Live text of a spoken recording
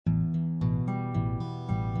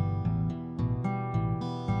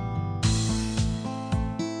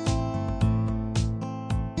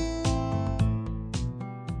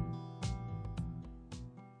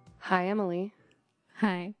Hi, Emily.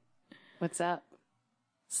 Hi. What's up?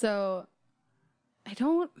 So, I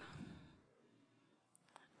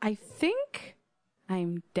think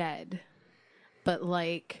I'm dead, but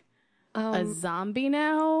like a zombie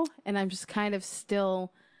now, and I'm just kind of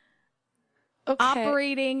still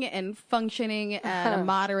operating and functioning at a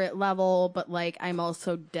moderate level, but like I'm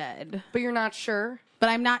also dead. But you're not sure? But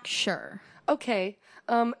I'm not sure. Okay.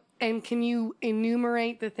 And can you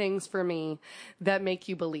enumerate the things for me that make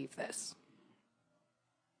you believe this?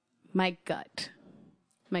 My gut.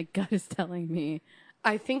 My gut is telling me.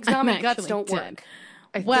 I think zombie guts don't dead.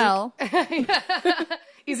 work.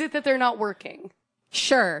 Is it that they're not working?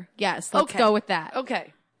 Sure. Yes. Let's go with that.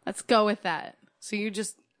 Okay. Let's go with that. So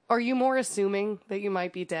are you more assuming that you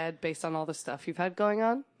might be dead based on all the stuff you've had going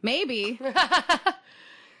on? Maybe.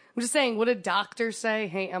 I'm just saying, would a doctor say,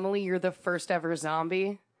 hey, Emily, you're the first ever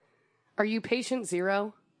zombie? Are you patient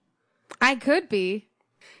zero? I could be.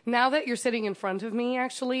 Now that you're sitting in front of me,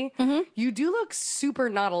 actually, you do look super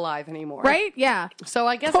not alive anymore. Right? Yeah. So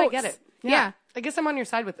I guess I get it. Yeah. I guess I'm on your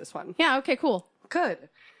side with this one. Yeah, okay, cool. Good.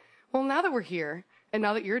 Well, now that we're here, and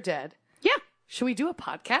now that you're dead, yeah, should we do a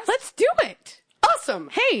podcast? Let's do it. Awesome.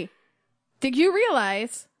 Hey, did you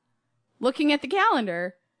realize, looking at the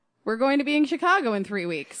calendar, we're going to be in Chicago in 3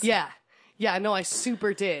 weeks? Yeah. Yeah, no, I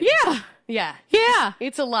super did. Yeah. Yeah. Yeah.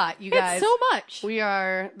 It's a lot, you guys. It's so much.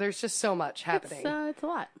 There's just so much happening. It's a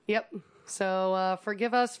lot. Yep. So,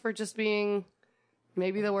 forgive us for just being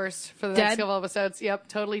maybe the worst for the next couple episodes. Yep,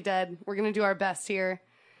 totally dead. We're going to do our best here.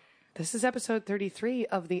 This is episode 33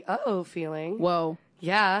 of the Uh-Oh feeling. Whoa.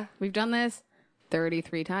 Yeah. We've done this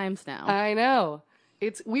 33 times now. I know.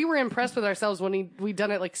 We were impressed with ourselves when we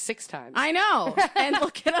done it like 6 times. I know. And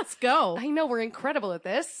look at us go. I know. We're incredible at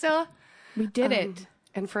this. We did it.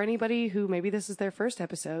 And for anybody who maybe this is their first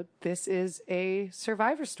episode, this is a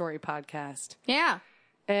Survivor Story podcast. Yeah.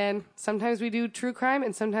 And sometimes we do true crime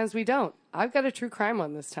and sometimes we don't. I've got a true crime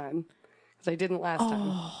one this time because I didn't last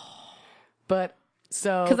time. But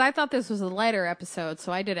so. Because I thought this was a lighter episode,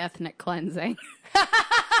 so I did ethnic cleansing.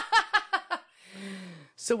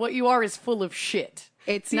 So what you are is full of shit.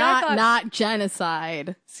 It's not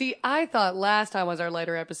genocide. See, I thought last time was our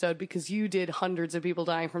lighter episode because you did hundreds of people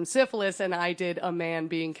dying from syphilis and I did a man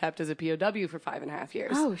being kept as a POW for 5.5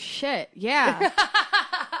 years. Oh, shit. Yeah.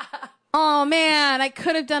 Oh, man. I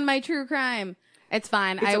could have done my true crime. It's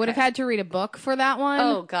fine. I would have had to read a book for that one.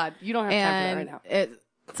 Oh, God. You don't have time for that right now.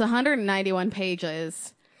 It's 191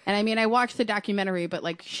 pages. And I mean, I watched the documentary, but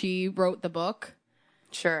like she wrote the book.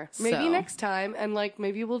 Sure. Maybe next time, and like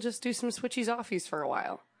maybe we'll just do some switchies offies for a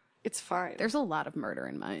while. It's fine. There's a lot of murder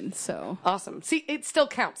in mine, so. Awesome. See, it still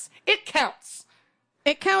counts. It counts.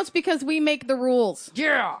 It counts because we make the rules.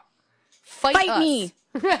 Yeah. Fight us. Me.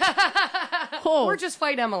 Or just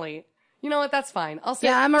fight Emily. You know what? That's fine. I'll say.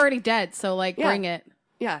 Yeah, I'm already dead, so like bring it.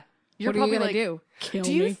 Yeah. What are you gonna do? Kill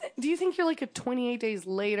me? Do you think you're like a 28 days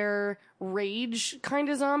later rage kind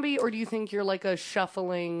of zombie, or do you think you're like a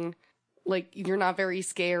shuffling? Like, you're not very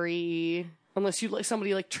scary unless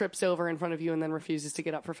somebody like trips over in front of you and then refuses to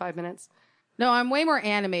get up for 5 minutes. No, I'm way more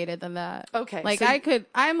animated than that. Okay. Like,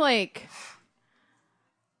 I'm like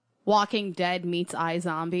Walking Dead meets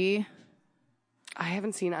iZombie. I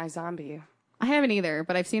haven't seen iZombie. I haven't either,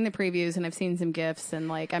 but I've seen the previews and I've seen some GIFs and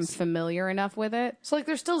like I'm familiar enough with it. So like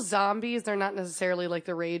they're still zombies. They're not necessarily like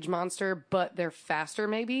the rage monster, but they're faster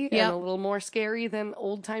maybe and a little more scary than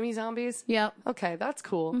old-timey zombies. Yep. Okay, that's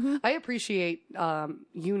cool. Mm-hmm. I appreciate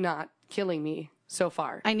you not killing me so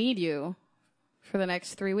far. I need you for the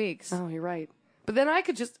next 3 weeks. Oh, you're right. But then I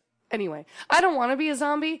could just... Anyway, I don't want to be a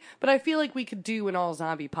zombie, but I feel like we could do an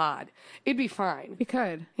all-zombie pod. It'd be fine. We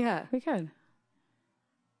could. Yeah. We could.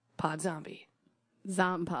 Pod zombie.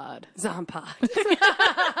 Zom-pod. Zom-pod.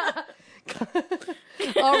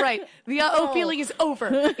 All right. The feeling is over.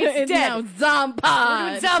 It's dead. Now Zom-pod. We're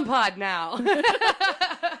doing Zom-pod now.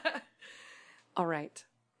 All right.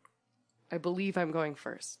 I believe I'm going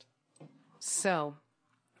first. So,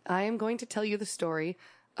 I am going to tell you the story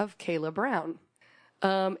of Kayla Brown.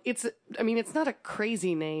 It's not a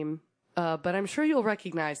crazy name, but I'm sure you'll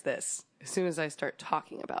recognize this as soon as I start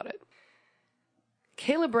talking about it.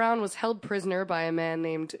 Kayla Brown was held prisoner by a man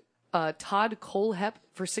named Todd Colehep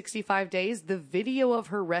for 65 days. The video of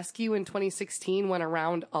her rescue in 2016 went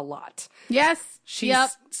around a lot. Yes.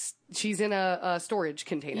 She's in a storage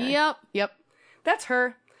container. Yep. That's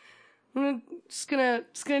her. I'm just gonna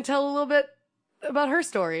tell a little bit about her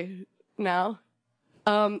story now.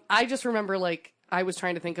 I just remember I was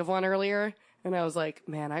trying to think of one earlier and I was like,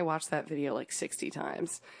 man, I watched that video 60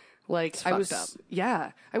 times. Like, It's I was, fucked up.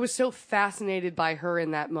 yeah, I was so fascinated by her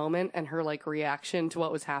in that moment and her, like, reaction to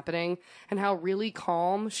what was happening and how really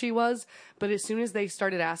calm she was. But as soon as they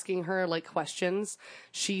started asking her, like, questions,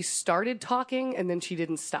 she started talking and then she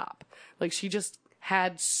didn't stop. Like, she just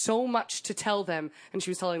had so much to tell them and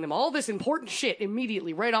she was telling them all this important shit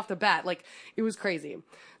immediately, right off the bat. Like, it was crazy.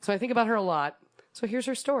 So I think about her a lot. So here's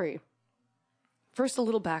her story. First, a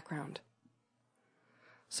little background.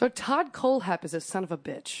 So Todd Kohlhepp is a son of a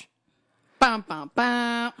bitch. Bum, bum,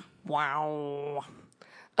 bum. Wow.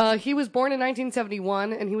 He was born in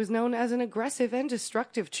 1971, and he was known as an aggressive and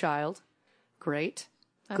destructive child. Great.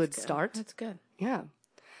 Good start. That's good. Yeah.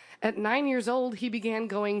 At 9 years old, he began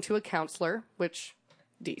going to a counselor, which,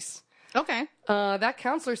 dece. Okay. That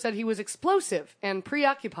counselor said he was explosive and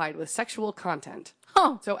preoccupied with sexual content.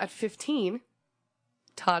 Oh. So at 15,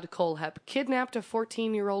 Todd Kohlhepp kidnapped a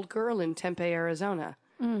 14-year-old girl in Tempe, Arizona.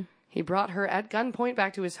 He brought her at gunpoint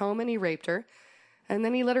back to his home and he raped her. And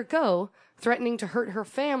then he let her go, threatening to hurt her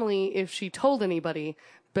family if she told anybody.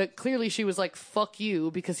 But clearly she was like, fuck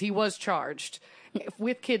you, because he was charged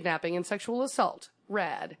with kidnapping and sexual assault.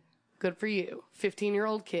 Rad. Good for you.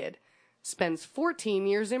 15-year-old kid. Spends 14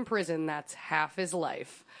 years in prison. That's half his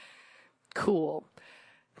life. Cool.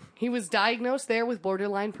 He was diagnosed there with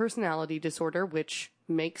borderline personality disorder, which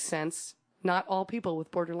makes sense. Not all people with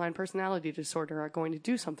borderline personality disorder are going to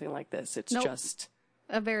do something like this. It's just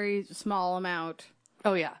a very small amount.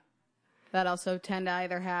 Oh, yeah. That also tend to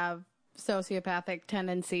either have sociopathic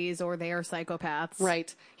tendencies or they are psychopaths.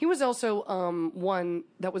 Right. He was also one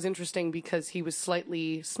that was interesting because he was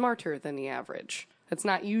slightly smarter than the average. That's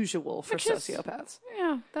not usual for sociopaths.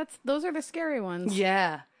 Yeah, those are the scary ones.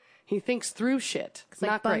 Yeah. He thinks through shit. It's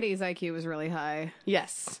like Bundy's IQ is really high.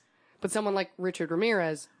 Yes. But someone like Richard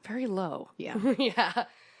Ramirez, very low. Yeah. Yeah.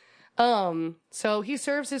 So he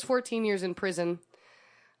serves his 14 years in prison.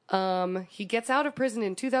 He gets out of prison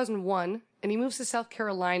in 2001 and he moves to South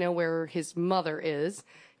Carolina where his mother is.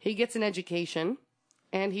 He gets an education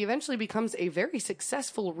and he eventually becomes a very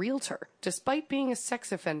successful realtor despite being a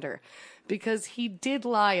sex offender because he did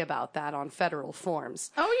lie about that on federal forms.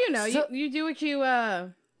 Oh, you do what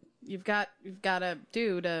you've got to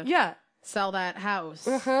do to sell that house.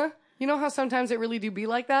 Uh-huh. You know how sometimes it really do be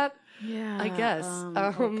like that? Yeah. I guess.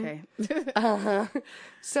 Okay. Uh-huh.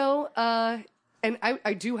 So, and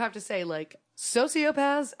I do have to say, like,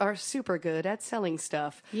 sociopaths are super good at selling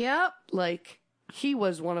stuff. Yep. Like, he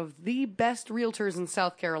was one of the best realtors in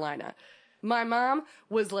South Carolina. My mom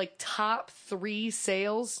was, like, top 3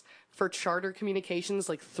 sales for Charter Communications,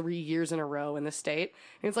 like, 3 years in a row in the state.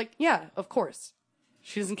 And it's like, yeah, of course.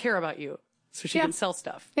 She doesn't care about you, so she can sell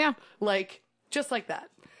stuff. Yeah. Like, just like that.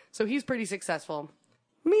 So he's pretty successful.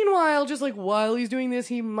 Meanwhile, just like while he's doing this,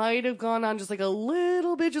 he might have gone on just like a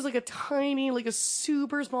little bit, just like a tiny, like a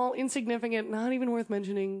super small, insignificant, not even worth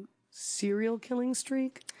mentioning, serial killing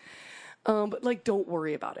streak. But like, don't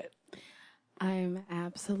worry about it. I'm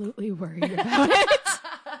absolutely worried about it.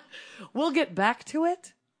 We'll get back to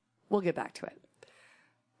it.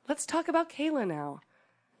 Let's talk about Kayla now.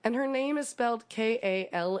 And her name is spelled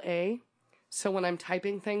Kala. So when I'm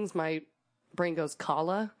typing things, my brain goes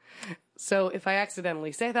Kala. So if I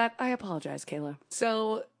accidentally say that, I apologize, Kayla.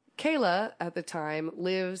 So Kayla, at the time,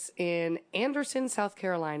 lives in Anderson, South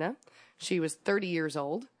Carolina. She was 30 years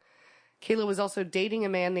old. Kayla was also dating a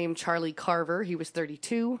man named Charlie Carver. He was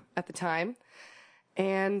 32 at the time.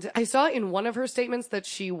 And I saw in one of her statements that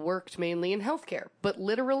she worked mainly in healthcare. But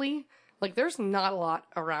literally, like, there's not a lot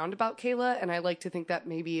around about Kayla, and I like to think that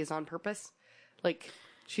maybe is on purpose. Like,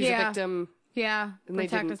 she's a victim. Yeah,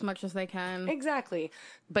 protect as much as they can. Exactly.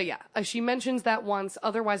 But yeah, she mentions that once.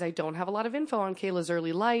 Otherwise, I don't have a lot of info on Kayla's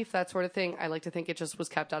early life, that sort of thing. I like to think it just was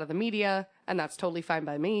kept out of the media, and that's totally fine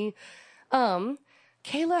by me.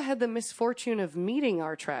 Kayla had the misfortune of meeting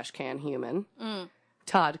our trash can human,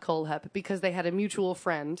 Todd Kohlhepp, because they had a mutual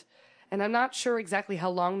friend. And I'm not sure exactly how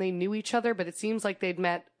long they knew each other, but it seems like they'd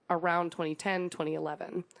met around 2010,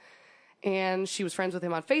 2011. And she was friends with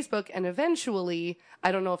him on Facebook, and eventually,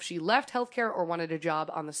 I don't know if she left healthcare or wanted a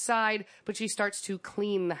job on the side, but she starts to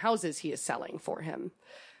clean the houses he is selling for him.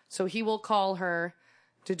 So he will call her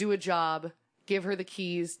to do a job, give her the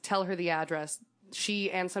keys, tell her the address.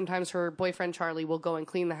 She and sometimes her boyfriend Charlie will go and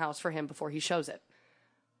clean the house for him before he shows it.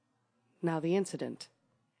 Now the incident.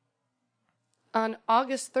 On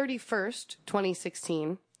August 31st,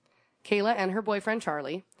 2016, Kayla and her boyfriend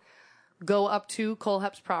Charlie go up to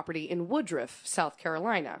Kohlhepp's property in Woodruff, South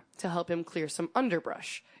Carolina, to help him clear some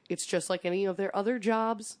underbrush. It's just like any of their other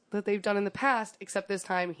jobs that they've done in the past, except this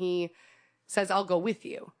time he says, I'll go with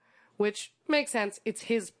you, which makes sense. It's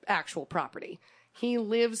his actual property. He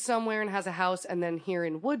lives somewhere and has a house, and then here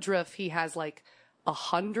in Woodruff, he has like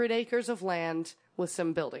 100 acres of land with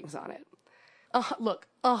some buildings on it. Look,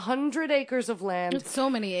 100 acres of land. It's so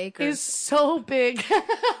many acres. Is so big.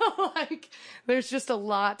 Like, there's just a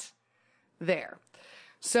lot there.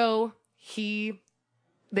 So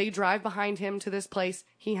they drive behind him to this place.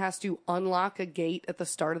 He has to unlock a gate at the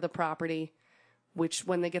start of the property, which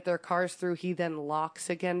when they get their cars through, he then locks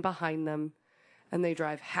again behind them. And they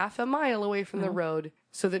drive half a mile away from the road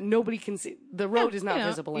so that nobody can see. The road is not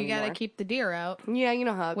visible anymore. You gotta keep the deer out. Yeah, you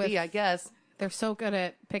know how it be, I guess. They're so good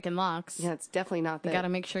at picking locks. Yeah, it's definitely not that. You gotta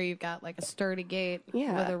make sure you've got like a sturdy gate with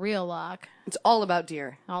Yeah. a real lock. It's all about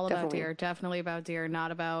deer. All about deer. Definitely about deer.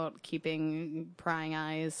 Not about keeping prying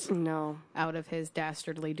eyes No, out of his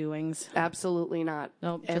dastardly doings. absolutely not.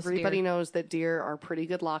 Nope, just Everybody deer. knows that deer are pretty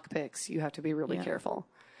good lock picks. You have to be really careful.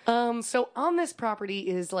 So on this property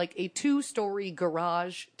is like a 2-story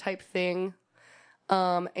garage type thing,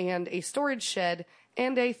 and a storage shed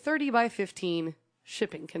and a 30 by 15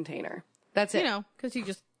 shipping container. That's it. You know, because you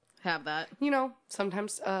just have that. You know,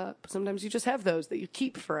 sometimes you just have those that you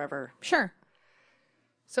keep forever. Sure.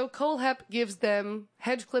 So Colehep gives them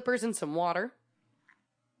hedge clippers and some water.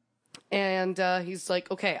 And he's like,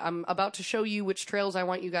 okay, I'm about to show you which trails I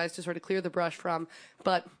want you guys to sort of clear the brush from,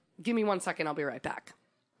 but give me 1 second, I'll be right back.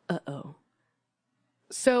 Uh-oh.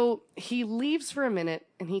 So he leaves for a minute,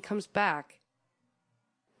 and he comes back,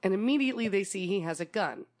 and immediately they see he has a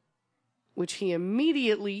gun, which he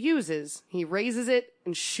immediately uses. He raises it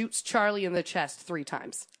and shoots Charlie in the chest 3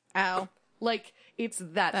 times. Ow. Like, it's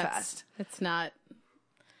that fast. That's not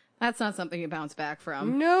something you bounce back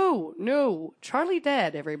from. No. Charlie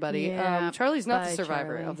dead, everybody. Yeah, Charlie's not the bye,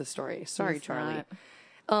 survivor Charlie. of the story. Sorry, He's Charlie.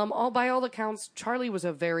 not. By all accounts, Charlie was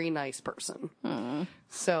a very nice person.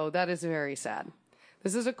 So that is very sad.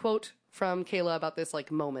 This is a quote from Kayla about this,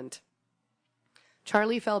 like, moment.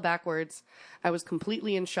 Charlie fell backwards. I was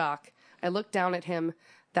completely in shock. I looked down at him.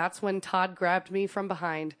 That's when Todd grabbed me from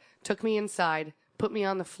behind, took me inside, put me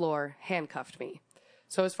on the floor, handcuffed me.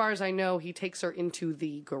 So as far as I know, he takes her into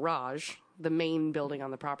the garage, the main building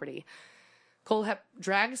on the property. Colehep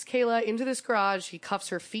drags Kayla into this garage. He cuffs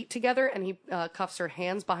her feet together, and he cuffs her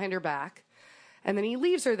hands behind her back. And then he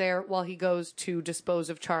leaves her there while he goes to dispose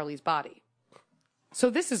of Charlie's body. So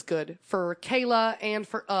this is good for Kayla and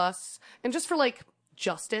for us, and just for, like,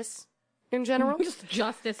 justice in general. Just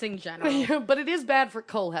justice in general. But it is bad for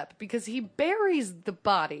Colehep because he buries the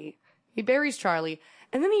body. He buries Charlie,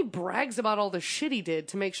 and then he brags about all the shit he did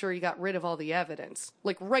to make sure he got rid of all the evidence.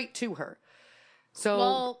 Like, right to her. So...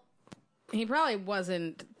 Well, he probably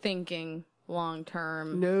wasn't thinking long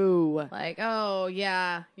term. No. Like, oh,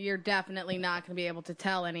 yeah, you're definitely not going to be able to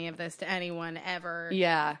tell any of this to anyone ever.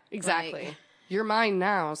 Yeah, exactly. Like, you're mine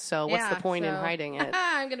now, so what's the point in hiding it?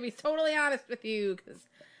 I'm going to be totally honest with you, because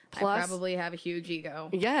Plus, I probably have a huge ego.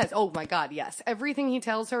 Yes. Oh, my God, yes. Everything he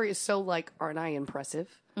tells her is so, like, aren't I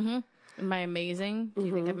impressive? Mm-hmm. Am I amazing? Do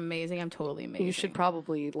you think I'm amazing? I'm totally amazing. You should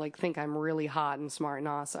probably, like, think I'm really hot and smart and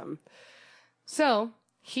awesome. So,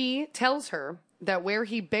 he tells her that where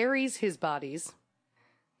he buries his bodies,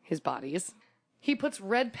 he puts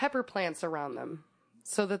red pepper plants around them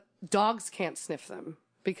so that dogs can't sniff them,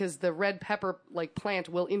 because the red pepper, like, plant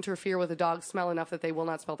will interfere with the dog's smell enough that they will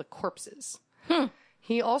not smell the corpses.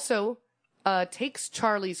 He also takes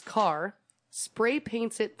Charlie's car, spray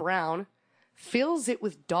paints it brown, fills it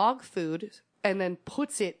with dog food, and then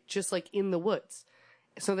puts it just, like, in the woods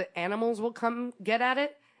so that animals will come get at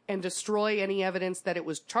it and destroy any evidence that it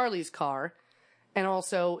was Charlie's car. And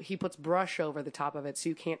also, he puts brush over the top of it so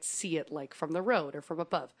you can't see it, like, from the road or from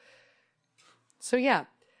above. So, yeah.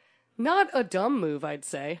 Not a dumb move, I'd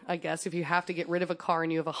say, I guess, if you have to get rid of a car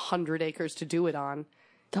and you have 100 acres to do it on.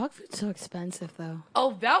 Dog food's so expensive, though.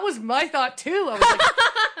 Oh, that was my thought, too. I was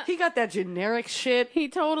like, he got that generic shit. He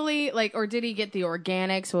totally, like, or did he get the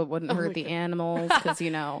organic so it wouldn't hurt the animals? Because, you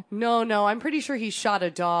know. No, I'm pretty sure he shot a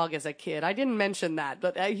dog as a kid. I didn't mention that,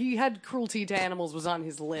 but he had cruelty to animals was on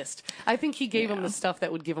his list. I think he gave him the stuff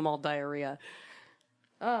that would give him all diarrhea.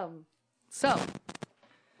 So,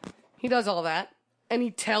 he does all that, and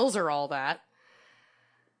he tells her all that.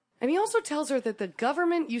 And he also tells her that the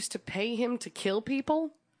government used to pay him to kill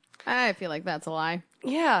people. I feel like that's a lie.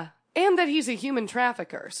 Yeah, and that he's a human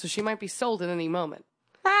trafficker, so she might be sold at any moment.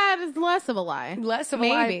 That is less of a lie. Less of a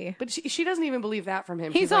lie. But she doesn't even believe that from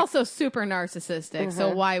him. He's She's like, also super narcissistic,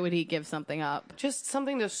 so why would he give something up? just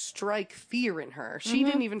something to strike fear in her. She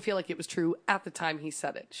didn't even feel like it was true at the time he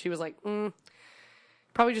said it. She was like,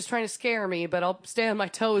 probably just trying to scare me, but I'll stay on my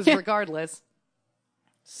toes regardless.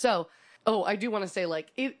 So, I do want to say, like,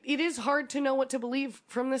 it is hard to know what to believe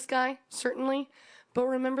from this guy, certainly. But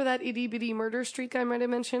remember that itty-bitty murder streak I might have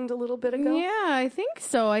mentioned a little bit ago? Yeah, I think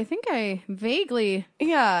so. I think I vaguely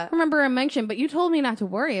Yeah. remember a mention, but you told me not to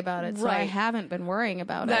worry about it, so I Right. haven't been worrying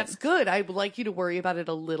about That's it. good. I would like you to worry about it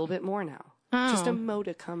a little bit more now. Oh. Just a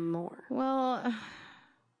modicum more. Well,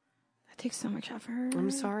 that takes so much effort.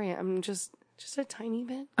 I'm sorry. I'm just a tiny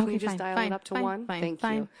bit. Can Okay, you just fine, dial it up to one? Thank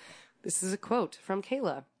you. This is a quote from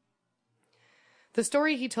Kayla. The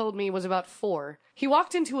story he told me was about 4. He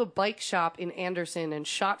walked into a bike shop in Anderson and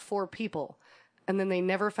shot 4 people, and then they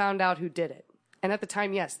never found out who did it. And at the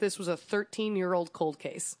time, yes, this was a 13-year-old cold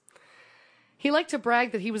case. He liked to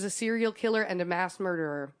brag that he was a serial killer and a mass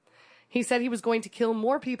murderer. He said he was going to kill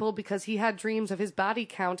more people because he had dreams of his body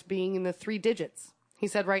count being in the 3 digits. He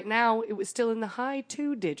said right now it was still in the high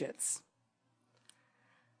 2 digits.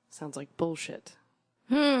 Sounds like bullshit.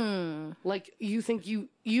 Like, you think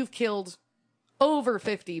you've killed over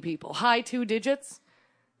 50 people. High 2 digits?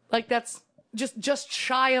 Like, that's just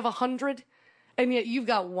shy of 100? And yet you've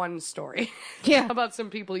got one story. Yeah. About some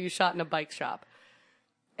people you shot in a bike shop.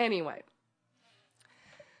 Anyway.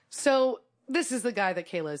 So, this is the guy that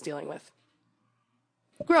Kayla is dealing with.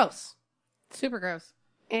 Gross. Super gross.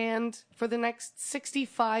 And for the next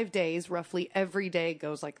 65 days, roughly every day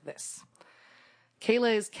goes like this.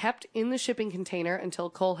 Kayla is kept in the shipping container until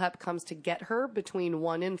Kohlhepp comes to get her between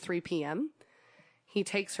 1 and 3 p.m. He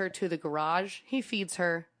takes her to the garage, he feeds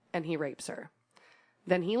her, and he rapes her.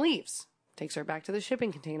 Then he leaves, takes her back to the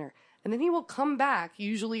shipping container, and then he will come back,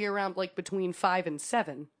 usually around like between 5 and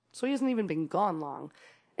 7, so he hasn't even been gone long,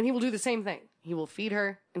 and he will do the same thing. He will feed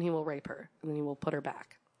her, and he will rape her, and then he will put her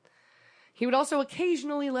back. He would also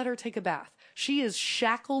occasionally let her take a bath. She is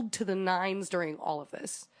shackled to the 9s during all of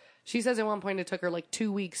this. She says at one point it took her like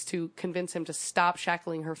 2 weeks to convince him to stop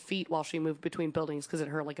shackling her feet while she moved between buildings because it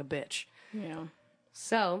hurt like a bitch. Yeah.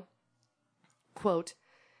 So, quote,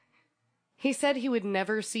 he said he would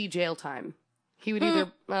never see jail time. He would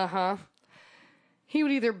he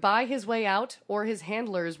would either buy his way out or his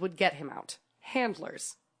handlers would get him out.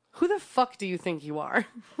 Handlers. Who the fuck do you think you are?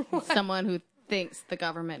 Someone who thinks the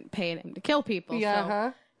government paid him to kill people.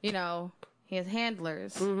 Yeah, so, you know, he has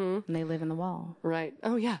handlers, and they live in the wall. Right.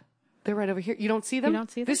 Oh, yeah. They're right over here. You don't see them? You don't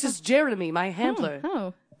see them? This is Jeremy, my handler.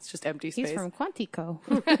 Oh. It's just empty space. He's from Quantico.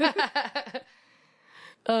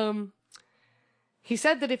 He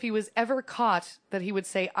said that if he was ever caught, that he would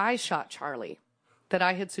say, I shot Charlie. That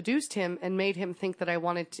I had seduced him and made him think that I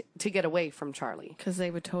wanted to get away from Charlie. Because they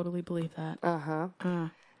would totally believe that.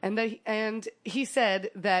 And he said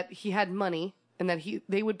that he had money and that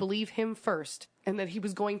they would believe him first and that he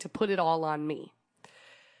was going to put it all on me.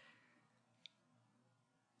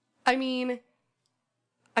 I mean,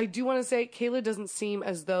 I do want to say Kayla doesn't seem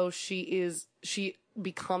as though she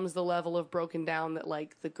becomes the level of broken down that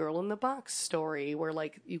like the girl in the box story where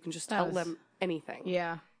like you can just tell them anything.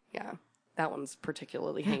 Yeah. Yeah. That one's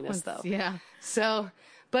particularly heinous though. Yeah. So,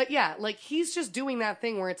 but yeah, like he's just doing that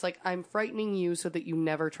thing where it's like, I'm frightening you so that you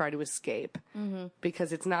never try to escape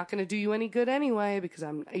because it's not going to do you any good anyway, because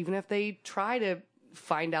even if they try to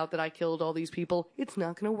find out that I killed all these people, it's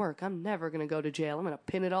not going to work. I'm never going to go to jail. I'm going to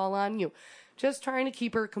pin it all on you. Just trying to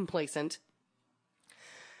keep her complacent.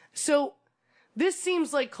 So this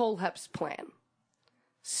seems like Kohlhepp's plan.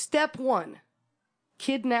 Step 1,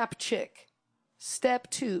 kidnap chick. Step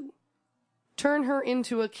 2, turn her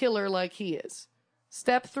into a killer like he is.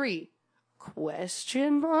 Step 3,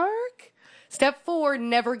 question mark? Step 4,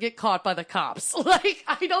 never get caught by the cops. Like,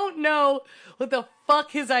 I don't know what the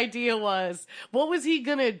fuck his idea was. What was he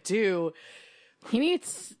gonna do? He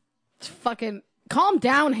needs to fucking calm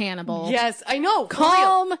down, Hannibal. Yes, I know.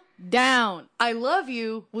 Calm down. I love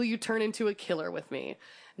you. Will you turn into a killer with me?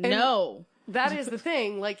 And no. That is the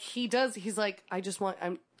thing. Like, he's like,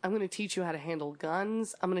 I'm going to teach you how to handle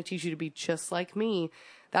guns. I'm going to teach you to be just like me.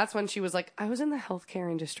 That's when she was like, I was in the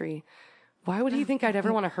healthcare industry. Why would he think I'd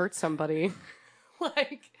ever want to hurt somebody?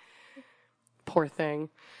 Like, poor thing.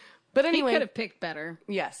 But anyway. He could have picked better.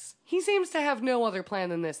 Yes. He seems to have no other plan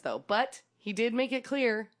than this, though. But he did make it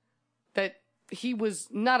clear that he was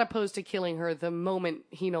not opposed to killing her the moment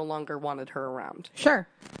he no longer wanted her around. Sure.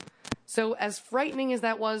 So as frightening as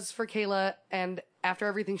that was for Kayla, and after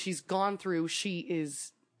everything she's gone through, she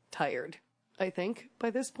is tired, I think, by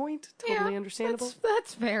this point. Totally understandable.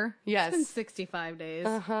 That's fair. Yes. It's been 65 days.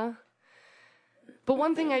 But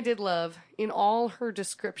one thing I did love, in all her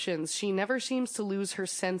descriptions, she never seems to lose her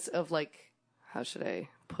sense of, like, how should I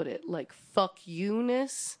put it, like, fuck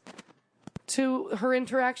you-ness to her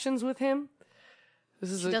interactions with him.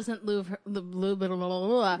 She doesn't lose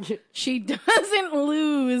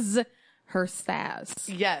her sass.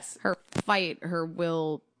 Yes. Her fight, her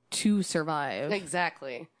will to survive.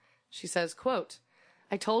 Exactly. She says, quote,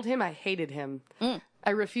 I told him I hated him. I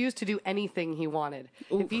refused to do anything he wanted.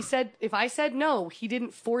 If I said no, he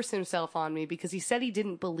didn't force himself on me because he said he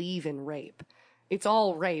didn't believe in rape. It's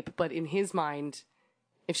all rape, but in his mind,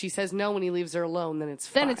 if she says no when he leaves her alone, then it's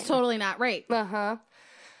fine. Then it's totally not rape. Uh-huh.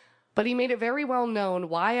 But he made it very well known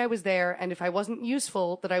why I was there, and if I wasn't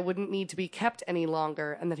useful, that I wouldn't need to be kept any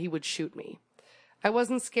longer, and that he would shoot me. I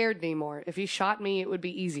wasn't scared anymore. If he shot me, it would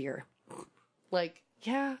be easier. Like,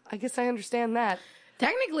 yeah, I guess I understand that.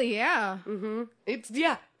 Technically, yeah.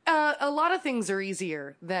 A lot of things are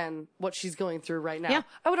easier than what she's going through right now. Yeah.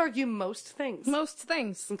 I would argue most things. Most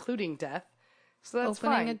things. Including death. So that's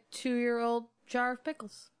Opening fine. a 2-year-old jar of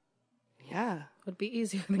pickles. Yeah. Would be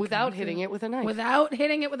easier than Without hitting it with a knife. Without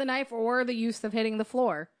hitting it with a knife or the use of hitting the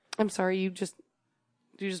floor. I'm sorry, you just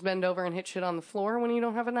bend over and hit shit on the floor when you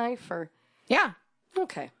don't have a knife, or? Yeah.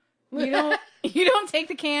 Okay. You don't take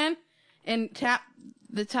the can and tap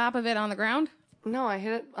the top of it on the ground? No, I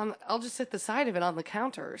hit it on, I'll just hit the side of it on the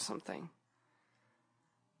counter or something.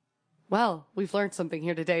 Well, we've learned something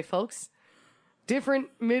here today, folks. Different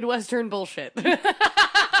Midwestern bullshit.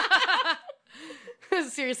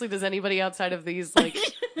 Seriously, does anybody outside of these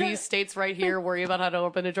states right here worry about how to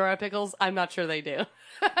open a jar of pickles? I'm not sure they do.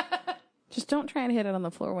 Just don't try and hit it on the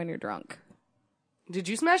floor when you're drunk. Did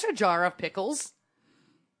you smash a jar of pickles?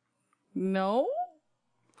 No.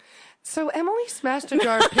 So Emily smashed a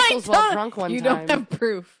jar of pickles while drunk one time. You don't have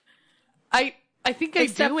proof. I think I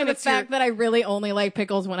Except do, for and the it's fact that I really only like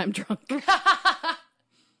pickles when I'm drunk.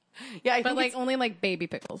 Yeah, but like only like baby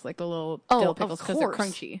pickles, like the little dill pickles because they're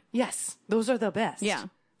crunchy. Yes, those are the best. Yeah,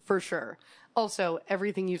 for sure. Also,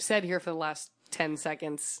 everything you've said here for the last 10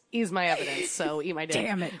 seconds is my evidence. So eat my dick.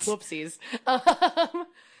 Damn it! Whoopsies.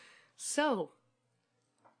 So,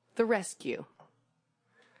 the rescue.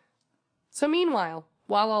 So meanwhile,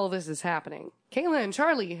 while all this is happening, Kayla and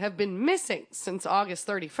Charlie have been missing since August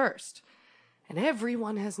 31st, and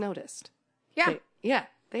everyone has noticed. Yeah,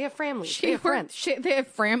 they have family. They have friends. They have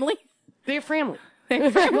family. They have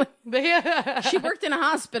family. She worked in a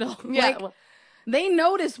hospital. Yeah. They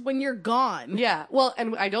notice when you're gone. Yeah. Well,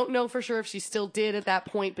 and I don't know for sure if she still did at that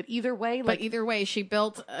point, but either way, she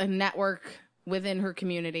built a network within her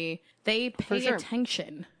community. They pay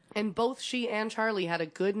attention. And both she and Charlie had a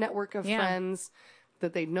good network of friends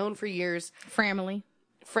that they'd known for years. Family.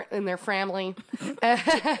 And their family.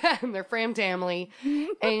 And their family.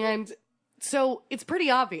 And so it's pretty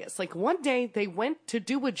obvious. Like, one day they went to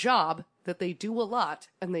do a job that they do a lot,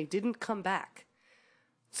 and they didn't come back.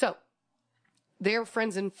 So, their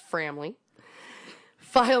friends and family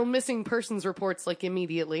file missing persons reports, like,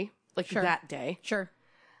 immediately. Like, that day. Sure.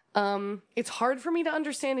 It's hard for me to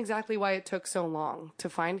understand exactly why it took so long to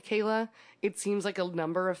find Kayla. It seems like a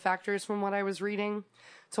number of factors from what I was reading.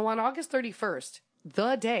 So on August 31st,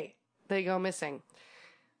 the day they go missing,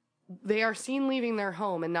 they are seen leaving their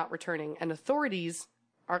home and not returning, and authorities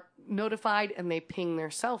are notified and they ping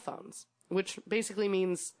their cell phones, which basically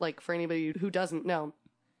means, like, for anybody who doesn't know,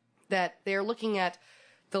 that they're looking at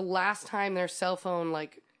the last time their cell phone,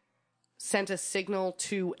 like, sent a signal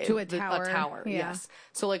to a tower. Yeah. Yes.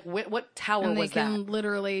 So, like, what tower and was that? And they can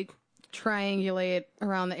literally triangulate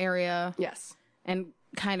around the area. Yes. And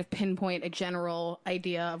kind of pinpoint a general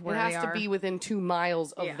idea of where they are. It has to be within 2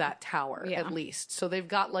 miles of that tower, at least. So they've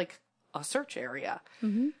got, like, a search area.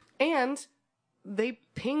 Mm-hmm. And they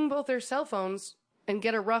ping both their cell phones and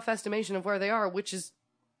get a rough estimation of where they are, which is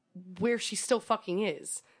where she still fucking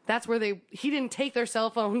is. That's where he didn't take their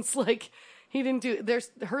cell phones, like... He didn't do,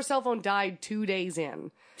 her cell phone died 2 days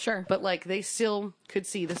in. Sure. But, like, they still could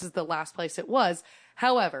see this is the last place it was.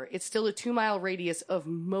 However, it's still a 2-mile radius of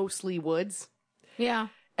mostly woods. Yeah.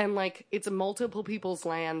 And, like, it's multiple people's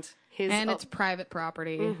land. It's private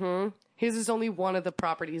property. Mm-hmm. His is only one of the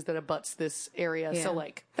properties that abuts this area. Yeah. So,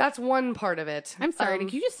 like, that's one part of it. I'm sorry,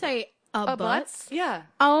 did you just say abuts? Yeah.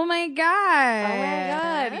 Oh my god. Oh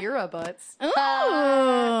my god, you're abuts. Ooh.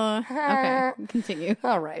 Okay, continue.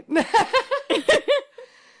 All right.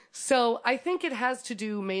 So I think it has to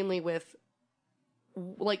do mainly with,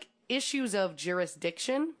 like, issues of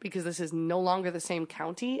jurisdiction, because this is no longer the same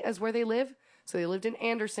county as where they live. So they lived in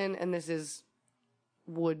Anderson, and this is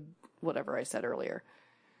whatever I said earlier.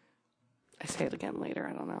 I say it again later,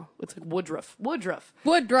 I don't know. It's like Woodruff.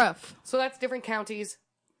 So that's different counties.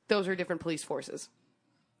 Those are different police forces.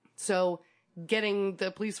 So getting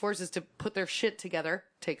the police forces to put their shit together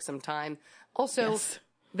takes some time. Also,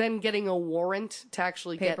 then getting a warrant to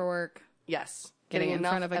actually paperwork. Yes. Getting in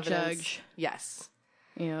enough front of a evidence. judge. Yes.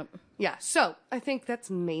 Yep. Yeah. So I think that's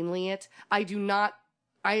mainly it. I do not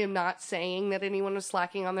I am not saying that anyone was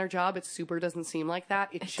slacking on their job. It super doesn't seem like that.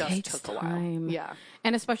 It just took a while. Yeah.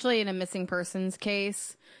 And especially in a missing persons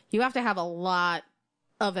case, you have to have a lot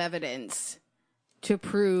of evidence to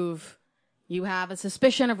prove you have a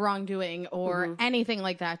suspicion of wrongdoing or anything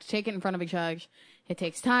like that to take it in front of a judge. It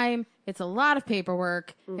takes time. It's a lot of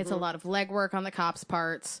paperwork. It's a lot of legwork on the cops'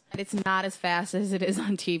 parts. It's not as fast as it is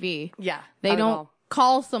on TV. Yeah. They don't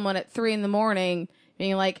call someone at 3 a.m.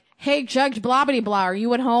 being like, hey, Judge Blobbity Blah, are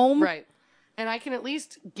you at home? Right. And I can at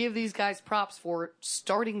least give these guys props for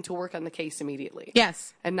starting to work on the case immediately.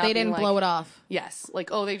 Yes. And not they didn't blow it off. Yes. Like,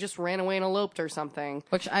 oh, they just ran away and eloped or something.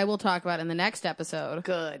 Which I will talk about in the next episode.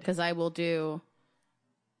 Good. Because I will do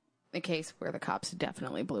a case where the cops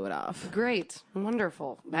definitely blew it off. Great.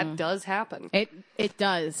 Wonderful. That does happen. It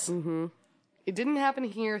does. Mm-hmm. It didn't happen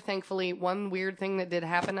here, thankfully. One weird thing that did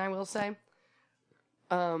happen, I will say.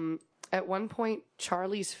 At one point,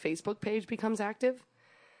 Charlie's Facebook page becomes active.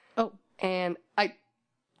 Oh. And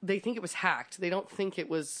they think it was hacked. They don't think it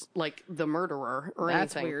was, like, the murderer or anything.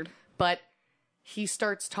 That's weird. But he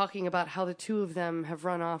starts talking about how the two of them have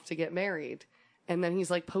run off to get married. And then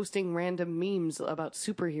he's, like, posting random memes about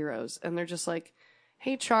superheroes. And they're just like,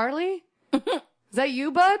 hey, Charlie? Is that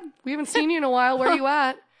you, bud? We haven't seen you in a while. Where you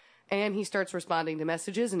at? And he starts responding to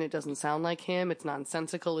messages, and it doesn't sound like him. It's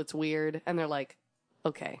nonsensical. It's weird. And they're like,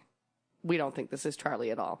 okay. We don't think this is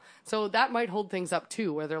Charlie at all. So that might hold things up,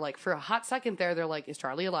 too, where they're like, for a hot second there, they're like, is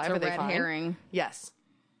Charlie alive? Are they fine? Herring. Yes.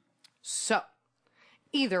 So,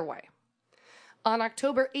 either way. On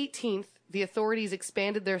October 18th, the authorities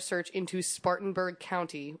expanded their search into Spartanburg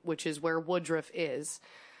County, which is where Woodruff is.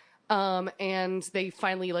 And they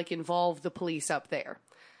finally, like, involved the police up there.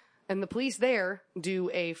 And the police there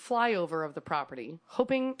do a flyover of the property,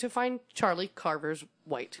 hoping to find Charlie Carver's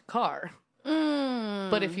white car.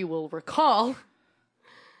 But if you will recall,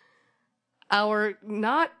 our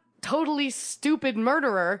not totally stupid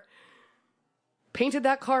murderer painted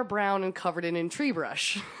that car brown and covered it in tree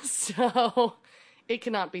brush. So it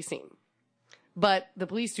cannot be seen. But the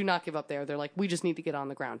police do not give up there. They're like, we just need to get on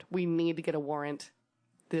the ground. We need to get a warrant.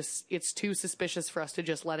 It's too suspicious for us to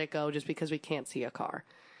just let it go just because we can't see a car.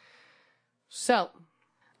 So,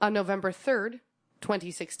 on November 3rd,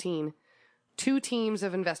 2016, 2 teams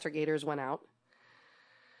of investigators went out.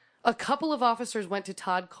 A couple of officers went to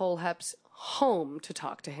Todd Colehep's home to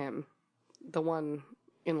talk to him, the one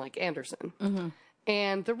in, like, Anderson. Mm-hmm.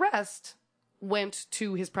 And the rest went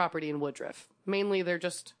to his property in Woodruff. Mainly, they're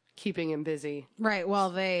just keeping him busy. Right,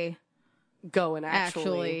 while they go and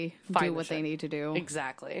actually do what they need to do.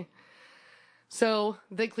 Exactly. So,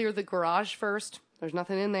 they clear the garage first. There's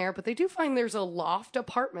nothing in there, but they do find there's a loft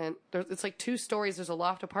apartment. It's like 2 stories. There's a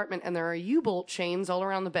loft apartment, and there are U-bolt chains all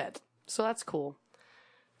around the bed. So that's cool.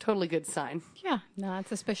 Totally good sign. Yeah, not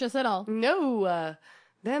suspicious at all. No.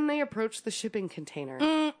 Then they approach the shipping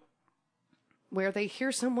container, where they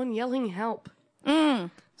hear someone yelling help.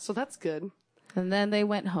 So that's good. And then they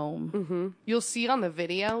went home. Mm-hmm. You'll see on the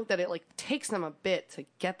video that it, like, takes them a bit to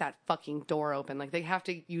get that fucking door open. Like, they have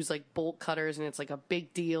to use, like, bolt cutters, and it's, like, a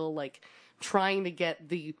big deal, like, trying to get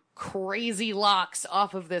the crazy locks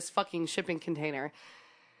off of this fucking shipping container.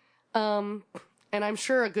 And I'm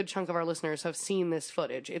sure a good chunk of our listeners have seen this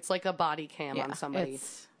footage. It's like a body cam on somebody.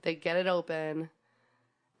 They get it open,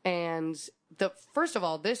 and first of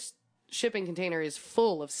all, this shipping container is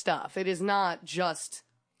full of stuff. It is not just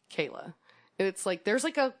Kayla. It's like, there's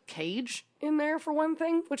like a cage in there for one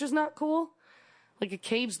thing, which is not cool. Like a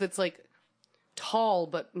cage that's like tall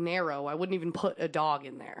but narrow. I wouldn't even put a dog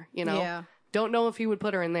in there, you know? Yeah. Don't know if he would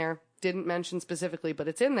put her in there. Didn't mention specifically, but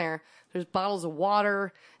it's in there. There's bottles of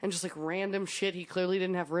water and just like random shit he clearly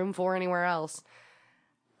didn't have room for anywhere else.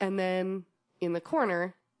 And then in the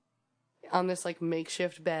corner, on this like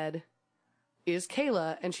makeshift bed, is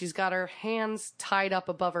Kayla, and she's got her hands tied up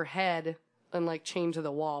above her head and like chained to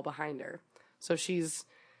the wall behind her. So she's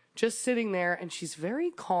just sitting there, and she's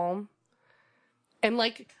very calm. And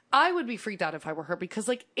like, I would be freaked out if I were her, because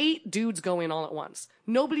like 8 dudes go in all at once.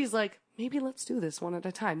 Nobody's like, maybe let's do this one at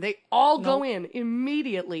a time. They all go in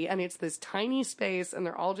immediately, and it's this tiny space, and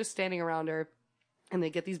they're all just standing around her, and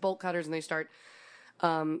they get these bolt cutters, and they start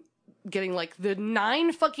getting like the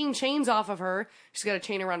 9 fucking chains off of her. She's got a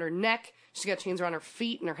chain around her neck. She's got chains around her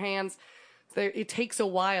feet and her hands. It takes a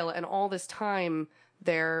while, and all this time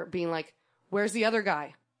they're being like, where's the other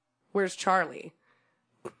guy? Where's Charlie?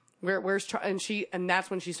 Where's Charlie? And that's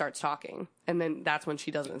when she starts talking. And then that's when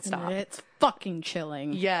she doesn't stop. It's fucking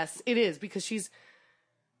chilling. Yes, it is, because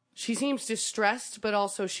she seems distressed, but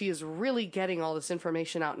also she is really getting all this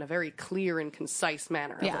information out in a very clear and concise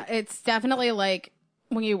manner. Yeah, it's definitely like,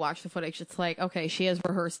 when you watch the footage, it's like, okay, she has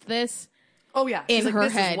rehearsed this. Oh, yeah. She's in like, her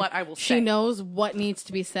this head. is what I will She say. knows what needs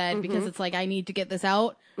to be said because it's like, I need to get this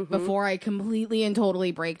out before I completely and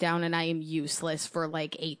totally break down and I am useless for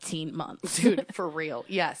like 18 months. Dude, for real.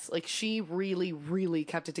 Yes. Like, she really, really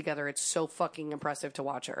kept it together. It's so fucking impressive to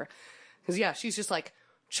watch her. Because, yeah, she's just like,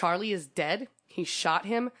 Charlie is dead. He shot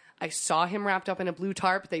him. I saw him wrapped up in a blue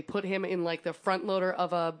tarp. They put him in, like, the front loader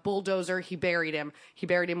of a bulldozer. He buried him. He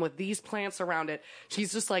buried him with these plants around it.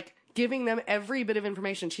 She's just, like, giving them every bit of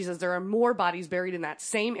information. She says there are more bodies buried in that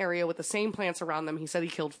same area with the same plants around them. He said he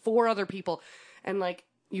killed 4 other people. And, like,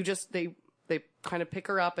 they kind of pick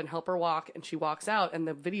her up and help her walk, and she walks out, and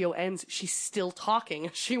the video ends. She's still talking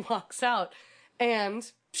as she walks out. And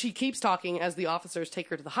she keeps talking as the officers take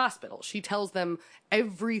her to the hospital. She tells them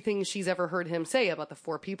everything she's ever heard him say about the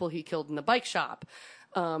 4 people he killed in the bike shop.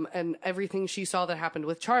 And everything she saw that happened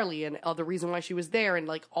with Charlie and the reason why she was there and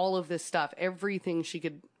like all of this stuff, everything she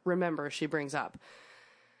could remember, she brings up.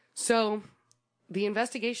 So the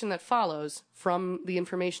investigation that follows from the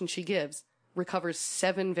information she gives recovers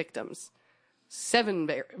 7 victims, 7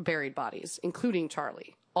 buried bodies, including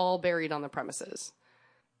Charlie, all buried on the premises.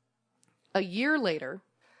 A year later,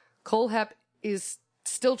 Cole Hepp is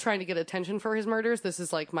still trying to get attention for his murders. This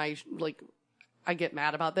is like I get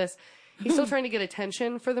mad about this. He's still trying to get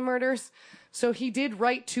attention for the murders. So he did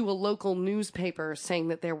write to a local newspaper saying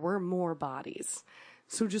that there were more bodies.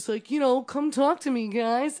 So just like, come talk to me,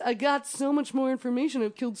 guys. I got so much more information.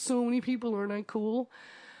 I've killed so many people. Aren't I cool?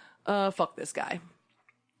 Fuck this guy.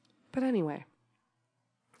 But anyway.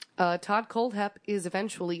 Todd Kohlhepp is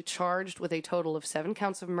eventually charged with a total of 7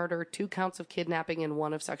 counts of murder, 2 counts of kidnapping, and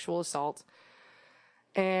 1 of sexual assault.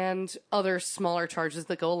 And other smaller charges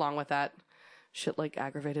that go along with that. Shit like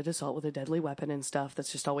aggravated assault with a deadly weapon and stuff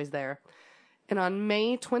that's just always there. And on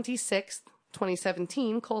May 26th,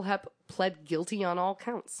 2017, Kohlhepp pled guilty on all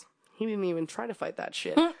counts. He didn't even try to fight that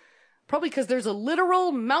shit. Probably because there's a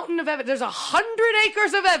literal mountain of evidence. There's 100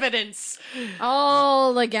 acres of evidence.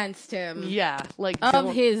 All against him. Yeah. Like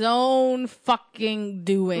of his own fucking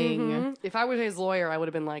doing. Mm-hmm. If I was his lawyer, I would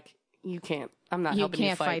have been like, you can't. I'm not helping you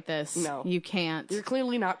can't fight this. No. You can't. You're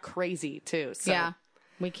clearly not crazy, too. So. Yeah.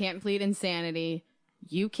 We can't plead insanity.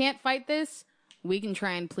 You can't fight this. We can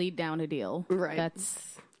try and plead down a deal. Right.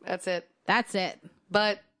 That's it. That's it.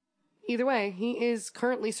 But either way, he is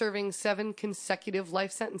currently serving 7 consecutive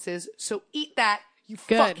life sentences. So eat that, you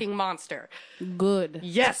fucking monster. Good.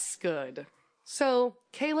 Yes, good. So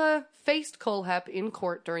Kayla faced Kohlhepp in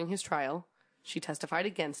court during his trial. She testified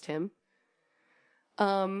against him.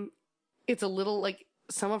 It's a little like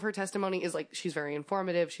some of her testimony is like she's very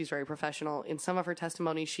informative. She's very professional. In some of her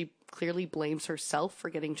testimony, she clearly blames herself for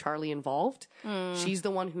getting Charlie involved. She's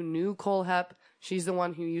the one who knew Kohlhepp. She's the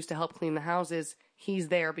one who used to help clean the houses. He's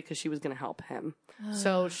there because she was going to help him.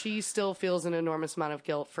 So she still feels an enormous amount of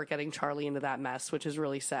guilt for getting Charlie into that mess, which is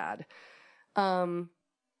really sad. And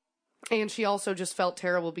she also just felt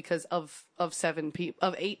terrible because of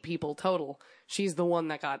 8 people total. She's the one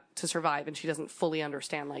that got to survive, and she doesn't fully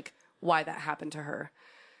understand like why that happened to her.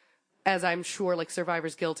 As I'm sure, like,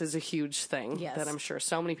 survivor's guilt is a huge thing that I'm sure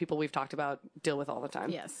so many people we've talked about deal with all the time.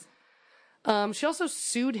 Yes. She also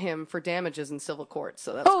sued him for damages in civil court,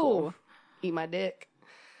 so that's cool. Eat my dick.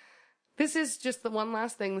 This is just the one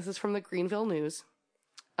last thing. This is from the Greenville News.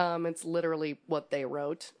 It's literally what they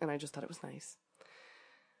wrote, and I just thought it was nice.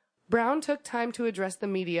 Brown took time to address the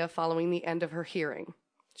media following the end of her hearing.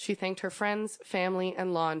 She thanked her friends, family,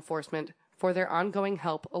 and law enforcement for their ongoing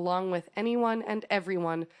help, along with anyone and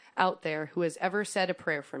everyone out there who has ever said a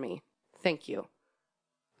prayer for me. Thank you.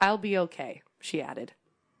 I'll be okay, she added.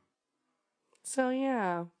 So,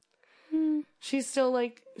 yeah. She's still,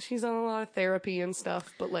 like, she's on a lot of therapy and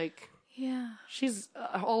stuff, but, like... Yeah. She's...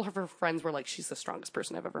 all of her friends were like, she's the strongest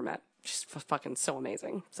person I've ever met. She's fucking so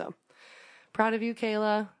amazing. So, proud of you,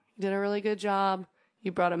 Kayla. You did a really good job.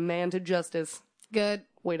 You brought a man to justice. Good.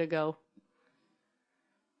 Way to go.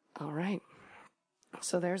 All right.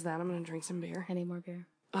 So there's that. I'm going to drink some beer. I need more beer.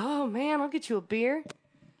 Oh, man. I'll get you a beer.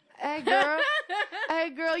 Hey, girl. Hey,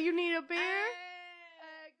 girl. You need a beer?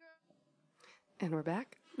 Hey, girl. And we're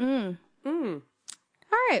back. All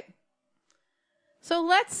right. So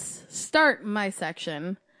let's start my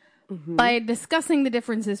section by discussing the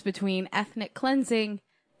differences between ethnic cleansing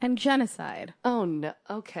and genocide. Oh, no.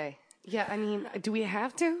 Okay. Yeah, I mean, do we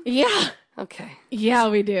have to? Yeah. Okay. Yeah,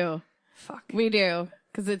 we do. Fuck. We do.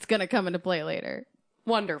 Because it's going to come into play later.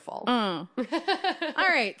 Wonderful. All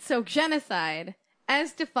right. So genocide,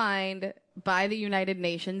 as defined by the United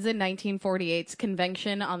Nations in 1948's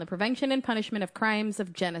Convention on the Prevention and Punishment of Crimes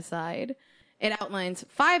of Genocide, it outlines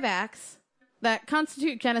 5 acts that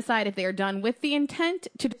constitute genocide if they are done with the intent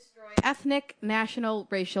to destroy ethnic, national,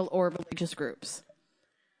 racial, or religious groups.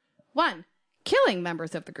 1. Killing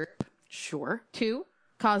members of the group. Sure. 2.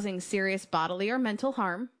 Causing serious bodily or mental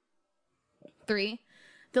harm. 3.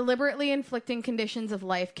 Deliberately inflicting conditions of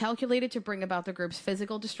life calculated to bring about the group's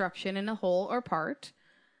physical destruction in a whole or part.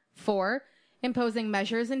 4. Imposing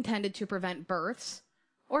measures intended to prevent births.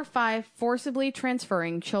 Or 5. Forcibly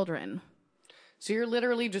transferring children. So you're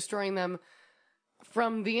literally destroying them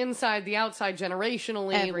from the inside, the outside,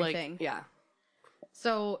 generationally. Everything. Like, yeah.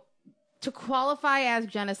 So, to qualify as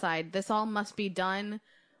genocide, this all must be done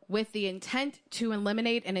with the intent to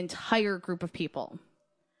eliminate an entire group of people.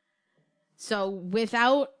 So,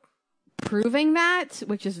 without proving that,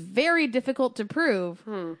 which is very difficult to prove,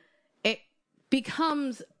 it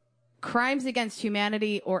becomes crimes against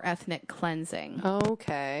humanity or ethnic cleansing.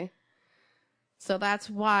 Okay. So that's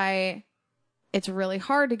why it's really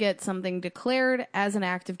hard to get something declared as an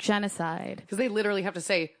act of genocide. Because they literally have to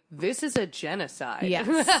say, this is a genocide.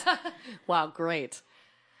 Yes. Wow, great.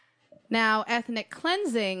 Now, ethnic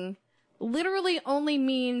cleansing literally only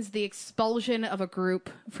means the expulsion of a group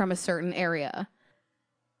from a certain area.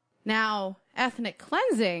 Now, ethnic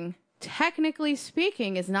cleansing, technically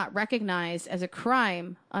speaking, is not recognized as a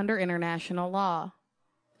crime under international law.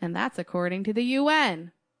 And that's according to the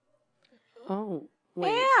UN. Oh,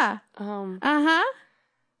 wait. Yeah.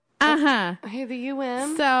 Hey, the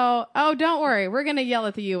UN? So, don't worry. We're going to yell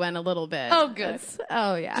at the UN a little bit. Oh, good. Yeah. Just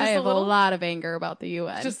I have a little? a lot of anger about the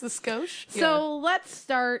UN. Just the skosh? So let's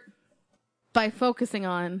start by focusing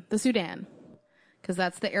on the Sudan, because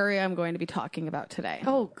that's the area I'm going to be talking about today.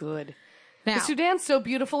 Oh, good. Now, The Sudan's so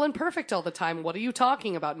beautiful and perfect all the time. What are you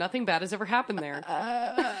talking about? Nothing bad has ever happened there.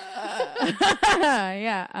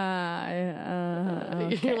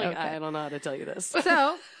 You're like, I don't know how to tell you this.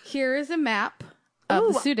 So here is a map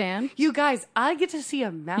of the Sudan. You guys, I get to see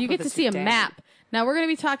a map You of get the to see a Sudan. map. Now we're going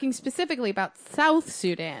to be talking specifically about South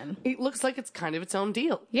Sudan. It looks like it's kind of its own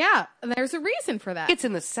deal. Yeah, and there's a reason for that. It's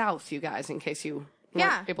in the south, you guys, in case you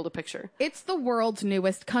weren't able to picture. It's the world's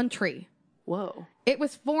newest country. Whoa. It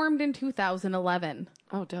was formed in 2011.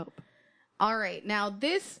 Oh, dope. All right. Now,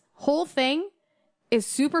 this whole thing is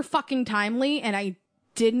super fucking timely, and I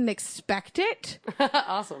didn't expect it.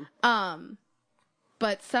 Awesome.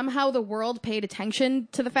 But somehow the world paid attention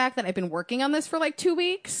to the fact that I've been working on this for like 2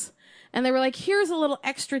 weeks. And they were like, here's a little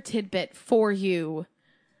extra tidbit for you.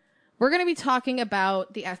 We're going to be talking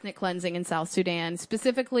about the ethnic cleansing in South Sudan,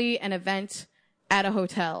 specifically an event at a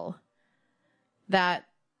hotel that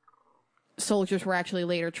soldiers were actually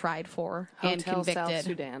later tried for and Hotel convicted. South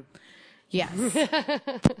Sudan. Yes.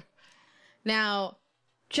 Now,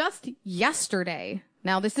 just yesterday,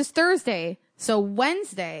 now this is Thursday, so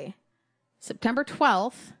Wednesday, September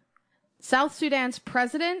 12th, South Sudan's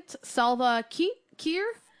President Salva Kiir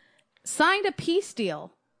signed a peace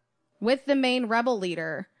deal with the main rebel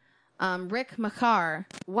leader, Riek Machar,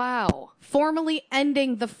 Wow. formally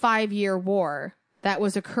ending the 5-year war that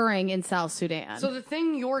was occurring in South Sudan. So the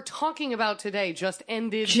thing you're talking about today just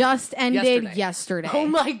ended yesterday. Oh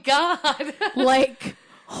my god. Like,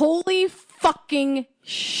 holy fucking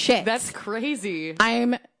shit. That's crazy.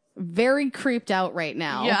 I'm very creeped out right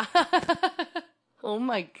now. Yeah. Oh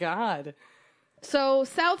my god. So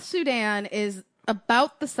South Sudan is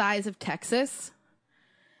about the size of Texas,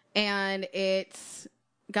 and it's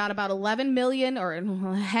got about 11 million, or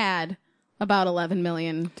had about 11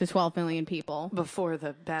 million to 12 million people. Before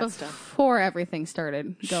the bad stuff. Before everything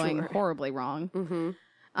started going Sure. horribly wrong. Mm-hmm.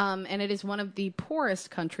 And it is one of the poorest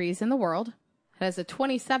countries in the world. It has a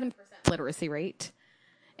 27% literacy rate,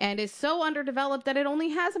 and is so underdeveloped that it only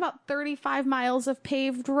has about 35 miles of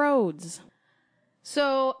paved roads.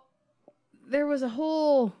 So there was a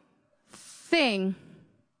whole thing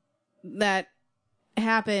that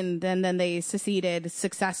happened, and then they seceded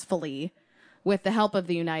successfully with the help of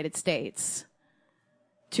the United States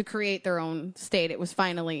to create their own state. It was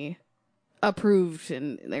finally approved,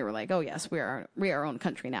 and they were like, oh yes, we are our own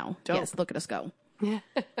country now. Dope. Yes, look at us go.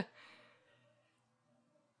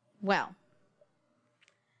 Well,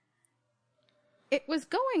 it was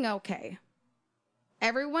going okay.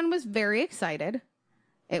 Everyone was very excited.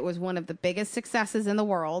 It was one of the biggest successes in the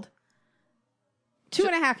world.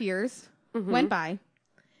 2.5 years went by.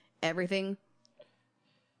 Everything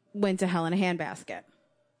went to hell in a handbasket.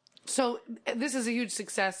 So this is a huge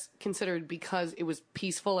success considered because it was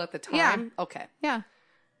peaceful at the time? Yeah. Okay. Yeah.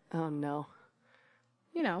 Oh no.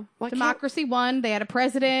 You know, Why can't- democracy won. They had a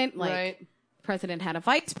president. Like, Right. president had a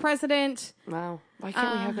vice president. Wow. Why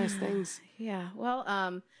can't we have nice things? Yeah.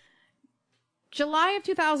 Well, July of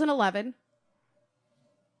 2011.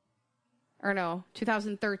 Or no,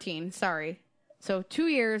 2013. Sorry. So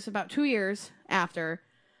about 2 years after,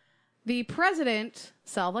 The president,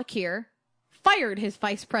 Salva Kiir, fired his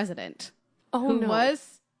vice president, who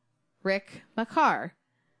was Riek Machar,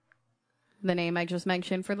 the name I just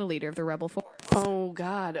mentioned for the leader of the rebel force. Oh,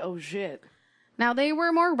 God. Oh, shit. Now, they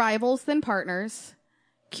were more rivals than partners.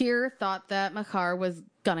 Kiir thought that Machar was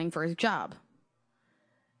gunning for his job.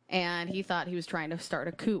 And he thought he was trying to start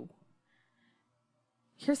a coup.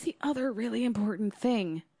 Here's the other really important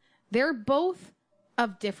thing. They're both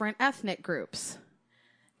of different ethnic groups.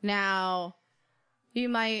 Now, you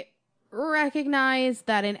might recognize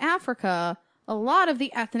that in Africa, a lot of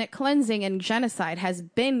the ethnic cleansing and genocide has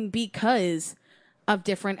been because of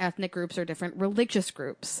different ethnic groups or different religious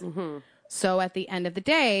groups. Mm-hmm. So at the end of the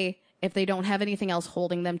day, if they don't have anything else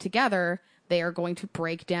holding them together, they are going to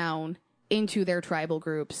break down into their tribal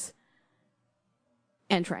groups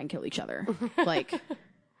and try and kill each other. Like,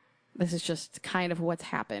 this is just kind of what's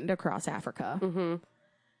happened across Africa. Mm-hmm.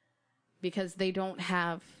 Because they don't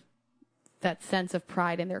have that sense of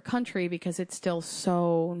pride in their country because it's still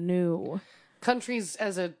so new. Countries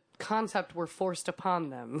as a concept were forced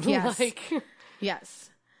upon them. Yes.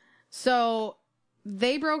 Yes. So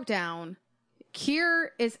they broke down.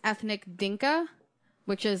 Kiir is ethnic Dinka,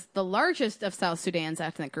 which is the largest of South Sudan's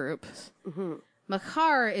ethnic groups. Mm-hmm.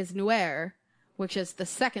 Machar is Nuer, which is the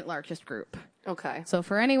second largest group. Okay. So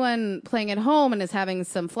for anyone playing at home and is having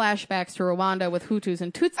some flashbacks to Rwanda with Hutus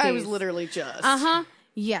and Tutsis. I was literally just. Uh-huh.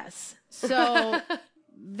 Yes. So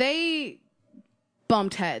they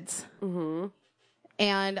bumped heads. Mm-hmm.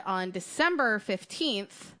 And on December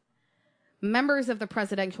 15th, members of the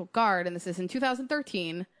Presidential Guard, and this is in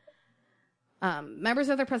 2013, members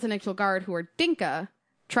of the Presidential Guard who were Dinka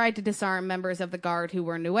tried to disarm members of the Guard who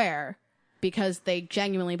were Nuer because they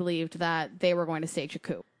genuinely believed that they were going to stage a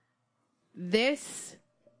coup. This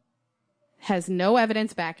has no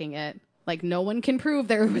evidence backing it. Like, no one can prove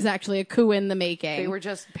there was actually a coup in the making. They were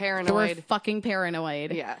just paranoid. They were fucking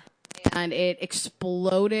paranoid. Yeah. And it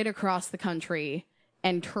exploded across the country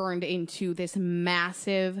and turned into this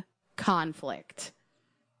massive conflict.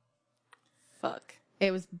 Fuck.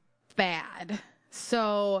 It was bad.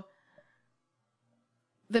 So,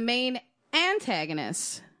 the main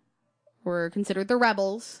antagonists were considered the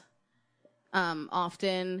rebels,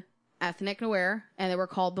 often ethnic Nuer, and they were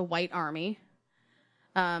called the White Army.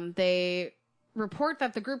 They report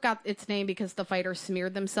that the group got its name because the fighters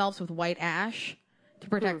smeared themselves with white ash to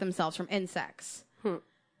protect themselves from insects.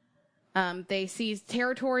 They seized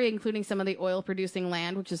territory, including some of the oil-producing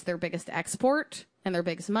land, which is their biggest export and their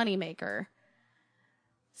biggest moneymaker.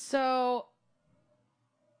 So,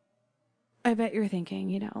 I bet you're thinking,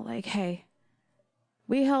 you know, like, hey,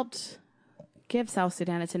 we helped give South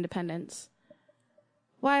Sudan its independence.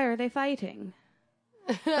 Why are they fighting?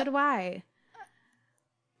 But why?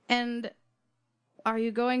 And are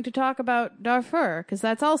you going to talk about Darfur? Because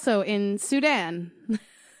that's also in Sudan.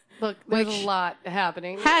 Look, there's a lot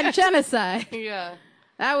happening. Had genocide. Yeah.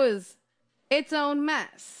 That was its own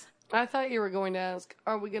mess. I thought you were going to ask,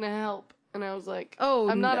 are we going to help? And I was like, oh,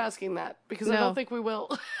 I'm not asking that because I don't think we will.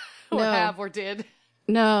 Or have or did.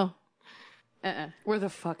 No. We're the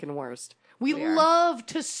fucking worst. We love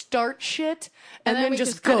to start shit and then we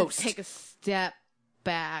just kind ghost. of take a step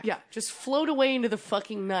back. Yeah, just float away into the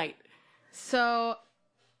fucking night. So,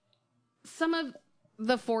 some of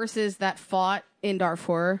the forces that fought in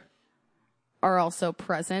Darfur are also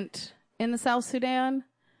present in the South Sudan,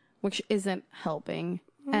 which isn't helping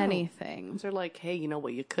anything. They're like, hey, you know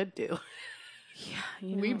what you could do? Yeah,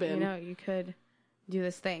 you could do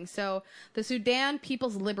this thing. So, the Sudan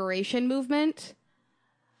People's Liberation Movement,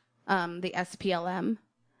 the SPLM,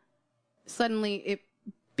 suddenly it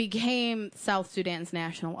became South Sudan's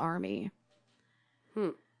national army.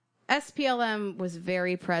 SPLM was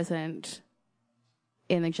very present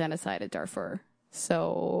in the genocide at Darfur.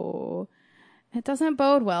 So it doesn't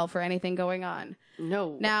bode well for anything going on.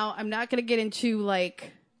 No. Now, I'm not going to get into,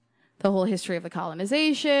 like, the whole history of the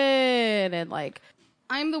colonization and, like,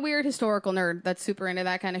 I'm the weird historical nerd that's super into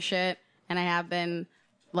that kind of shit. And I have been,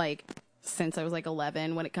 like, since I was, like,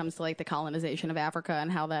 11 when it comes to, like, the colonization of Africa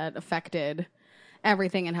and how that affected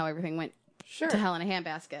everything and how everything went to hell in a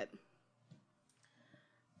handbasket.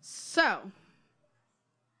 So,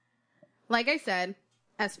 like I said,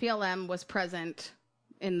 SPLM was present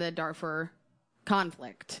in the Darfur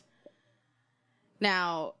conflict.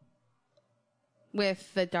 Now,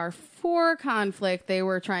 with the Darfur conflict, they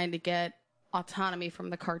were trying to get autonomy from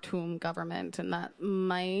the Khartoum government, and that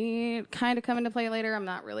might kind of come into play later. I'm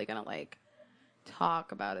not really going to, like,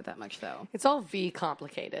 talk about it that much, though. It's all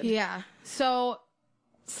complicated. Yeah. So,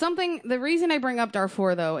 the reason I bring up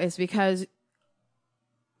Darfur, though, is because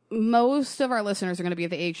most of our listeners are going to be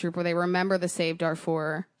of the age group where they remember the Save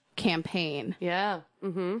Darfur campaign. Yeah.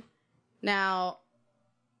 Mm-hmm. Now,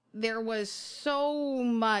 there was so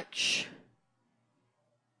much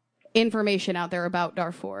information out there about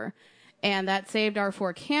Darfur, and that Save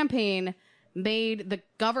Darfur campaign made the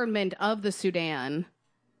government of the Sudan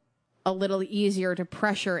a little easier to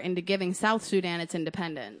pressure into giving South Sudan its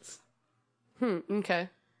independence. Okay.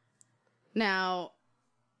 Now,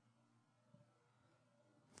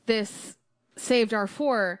 this Save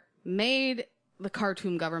Darfur made the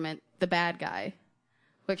Khartoum government the bad guy,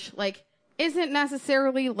 which, like, isn't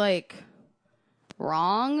necessarily, like,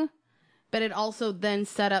 wrong, but it also then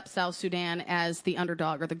set up South Sudan as the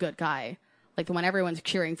underdog or the good guy, like the one everyone's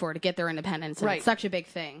cheering for to get their independence. And it's such a big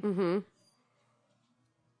thing. Mm-hmm.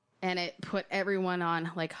 And it put everyone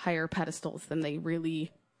on, like, higher pedestals than they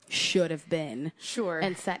really should have been. Sure.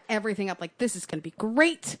 And set everything up like, this is going to be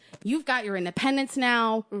great. You've got your independence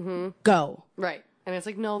now. Mm-hmm. Go. Right. And it's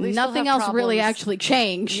like, no, they nothing still have else really problems. actually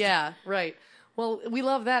changed. Yeah, right. Well, we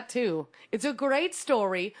love that too. It's a great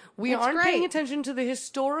story. We aren't paying attention to the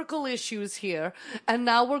historical issues here, and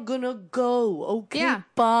now we're gonna go. Okay, Yeah.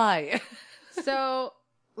 bye. So,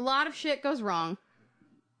 a lot of shit goes wrong.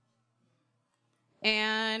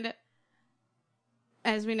 And,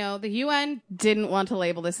 as we know, the UN didn't want to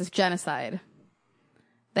label this as genocide.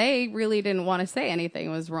 They really didn't want to say anything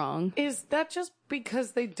was wrong. Is that just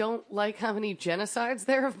because they don't like how many genocides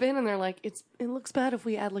there have been, and they're like, it looks bad if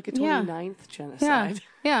we add like a 29th genocide?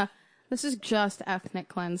 Yeah. This is just ethnic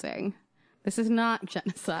cleansing. This is not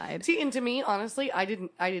genocide. See, and to me, honestly, I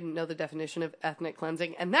didn't know the definition of ethnic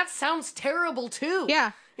cleansing, and that sounds terrible too.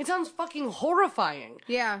 Yeah. It sounds fucking horrifying.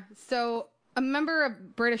 Yeah. So, a member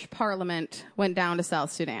of British Parliament went down to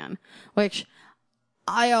South Sudan, which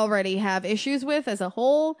I already have issues with as a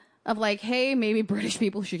whole, of like, hey, maybe British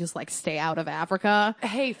people should just, like, stay out of Africa.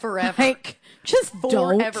 Hey, forever. Like, just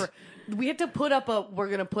forever. Don't. We had to we're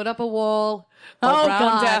going to put up a wall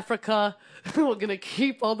around Africa. We're going to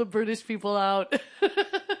keep all the British people out.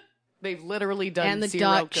 They've literally done and the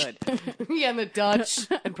zero Dutch. good. Yeah, and the Dutch,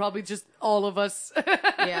 and probably just all of us.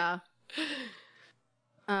 Yeah.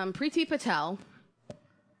 Priti Patel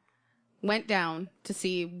went down to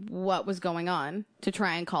see what was going on, to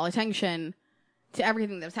try and call attention to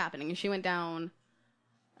everything that was happening. And she went down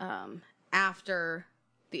after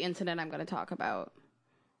the incident I'm going to talk about,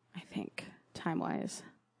 I think, time-wise.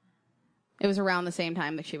 It was around the same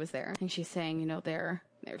time that she was there. And she's saying, you know, they're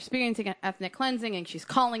experiencing ethnic cleansing, and she's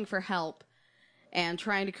calling for help and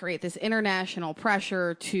trying to create this international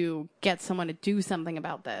pressure to get someone to do something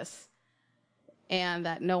about this. And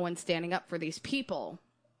that no one's standing up for these people.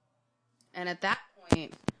 And at that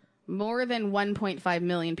point, more than 1.5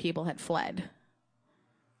 million people had fled.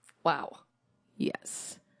 Wow.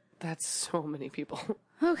 Yes. That's so many people.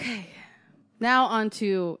 Okay. Now on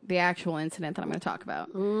to the actual incident that I'm going to talk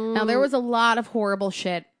about. Now, there was a lot of horrible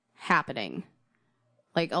shit happening.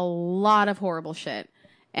 Like, a lot of horrible shit.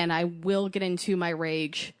 And I will get into my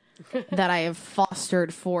rage that I have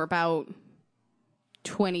fostered for about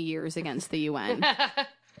 20 years against the UN.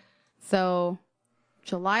 So,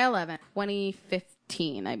 July 11th,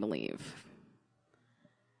 2015, I believe.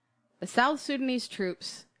 The South Sudanese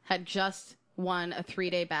troops had just won a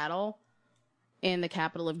 3-day battle in the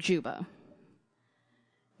capital of Juba.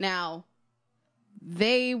 Now,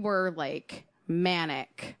 they were, like,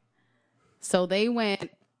 manic. So they went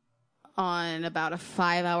on about a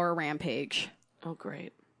 5-hour rampage. Oh,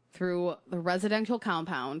 great. Through the residential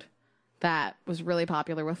compound that was really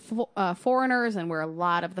popular with foreigners and where a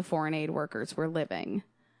lot of the foreign aid workers were living.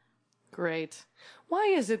 Great. Why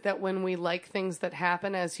is it that when we like things that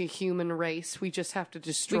happen as a human race, we just have to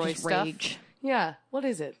destroy stuff? Rage. Yeah. What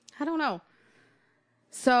is it? I don't know.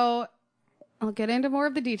 So, I'll get into more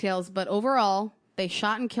of the details, but overall, they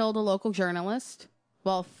shot and killed a local journalist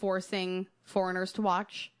while forcing foreigners to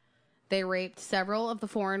watch. They raped several of the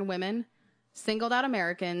foreign women, singled out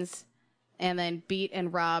Americans, and then beat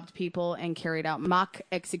and robbed people and carried out mock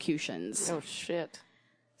executions. Oh, shit.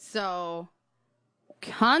 So,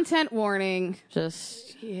 content warning.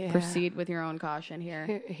 Just proceed with your own caution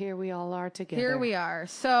here. Here we all are together. Here we are.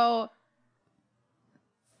 So,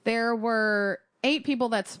 there were 8 people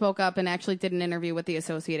that spoke up and actually did an interview with the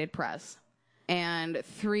Associated Press. And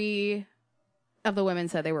 3 of the women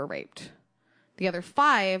said they were raped. The other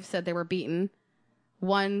 5 said they were beaten.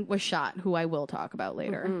 1 was shot, who I will talk about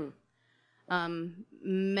later. Mm-hmm.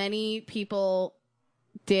 Many people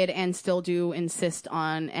did and still do insist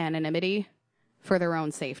on anonymity for their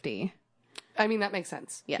own safety. I mean, that makes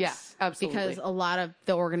sense. Yes. Yeah, absolutely. Because a lot of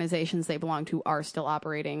the organizations they belong to are still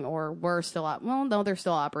operating or were still well, no, they're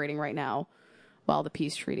still operating right now. well, the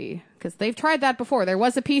peace treaty, because they've tried that before. There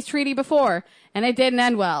was a peace treaty before, and it didn't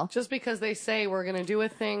end well. Just because they say we're going to do a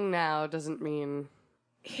thing now doesn't mean...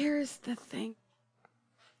 Here's the thing.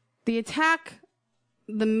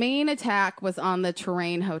 The main attack was on the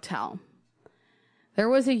Terrain Hotel. There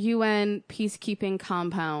was a UN peacekeeping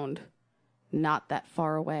compound not that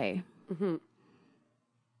far away. Mm-hmm.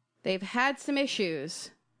 They've had some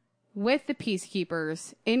issues with the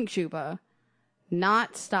peacekeepers in Juba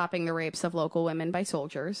not stopping the rapes of local women by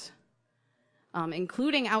soldiers,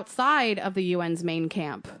 including outside of the UN's main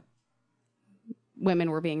camp.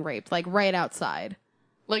 Women were being raped, like right outside.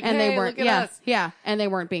 Like, and hey, they weren't, look at us. Yeah, and they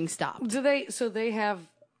weren't being stopped. So they have,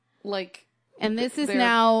 like... And this is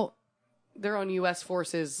now... Their own U.S.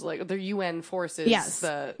 forces, like, their UN forces. Yes,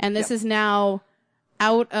 and this is now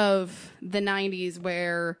out of the 90s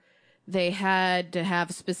where they had to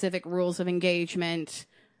have specific rules of engagement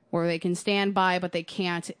where they can stand by, but they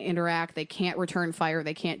can't interact, they can't return fire,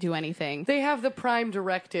 they can't do anything. They have the prime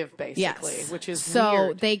directive, basically, yes. Which is so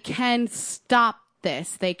weird. They can stop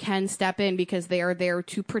this. They can step in because they are there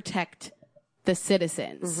to protect the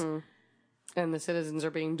citizens. Mm-hmm. And the citizens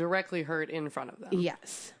are being directly hurt in front of them.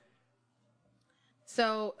 Yes.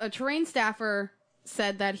 So a Terrain staffer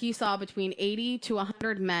said that he saw between 80 to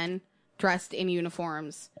 100 men dressed in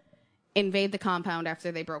uniforms invade the compound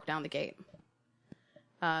after they broke down the gate.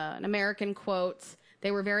 An American quotes,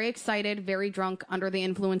 "They were very excited, very drunk, under the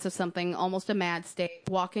influence of something, almost a mad state,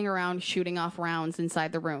 walking around shooting off rounds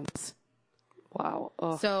inside the rooms." Wow.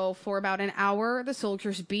 Ugh. So for about an hour, the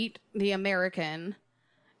soldiers beat the American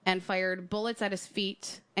and fired bullets at his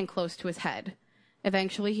feet and close to his head.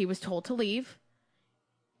 Eventually, he was told to leave,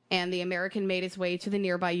 and the American made his way to the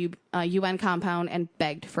nearby UN compound and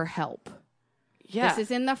begged for help. Yeah. This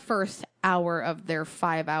is in the first hour of their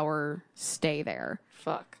 5-hour stay there.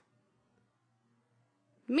 Fuck.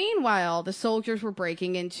 Meanwhile, the soldiers were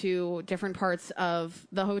breaking into different parts of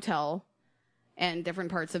the hotel and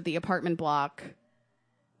different parts of the apartment block,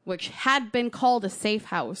 which had been called a safe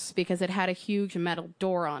house because it had a huge metal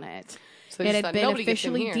door on it. So it had been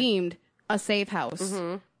officially deemed a safe house.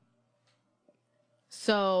 Mm-hmm.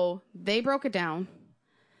 So they broke it down.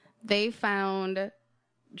 They found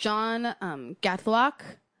John Gatlock,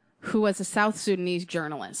 who was a South Sudanese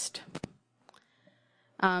journalist.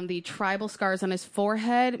 The tribal scars on his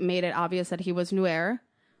forehead made it obvious that he was Nuer,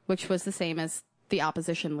 which was the same as the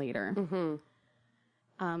opposition leader. Mm-hmm.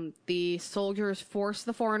 The soldiers forced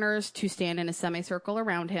the foreigners to stand in a semicircle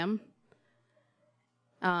around him.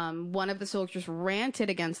 One of the soldiers ranted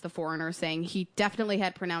against the foreigner, saying he definitely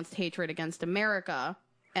had pronounced hatred against America.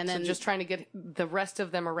 And then just trying to get the rest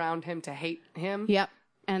of them around him to hate him? Yep.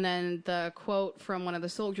 And then the quote from one of the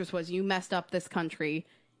soldiers was, "You messed up this country.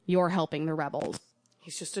 You're helping the rebels."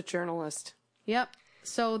 He's just a journalist. Yep.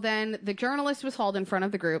 So then the journalist was hauled in front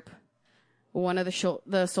of the group. One of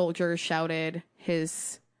the soldiers shouted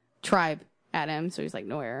his tribe at him. So he's like,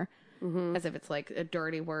 "Nowhere." Mm-hmm. As if it's like a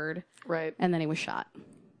dirty word. Right. And then he was shot.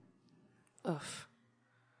 Ugh.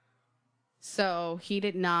 So he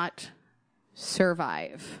did not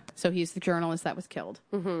survive. So he's the journalist that was killed.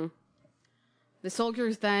 Mm-hmm. The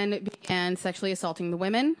soldiers then began sexually assaulting the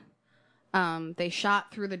women. They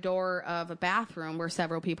shot through the door of a bathroom where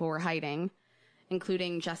several people were hiding,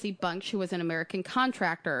 including Jesse Bunch, who was an American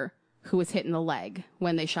contractor who was hit in the leg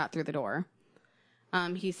when they shot through the door.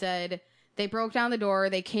 He said, "They broke down the door.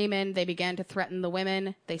 They came in. They began to threaten the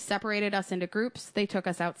women. They separated us into groups. They took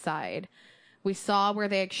us outside. We saw where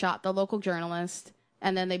they had shot the local journalist,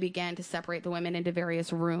 and then they began to separate the women into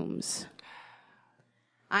various rooms.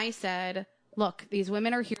 I said, look, these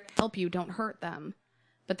women are here to help you. Don't hurt them."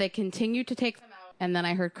 But they continued to take them out, and then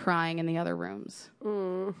I heard crying in the other rooms.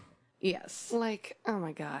 Mm. Yes. Like, oh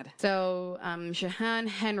my God. So, Jahan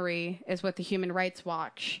Henry is with the Human Rights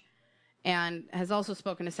Watch and has also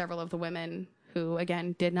spoken to several of the women who,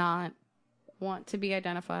 again, did not want to be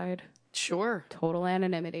identified. Sure. Total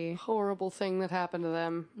anonymity. Horrible thing that happened to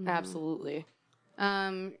them. Mm. Absolutely.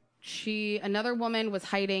 Another woman was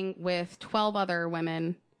hiding with 12 other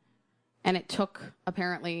women, and it took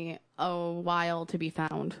apparently a while to be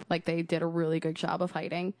found. Like, they did a really good job of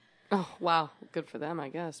hiding. Oh, wow. Good for them, I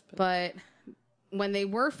guess. But when they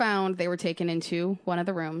were found, they were taken into one of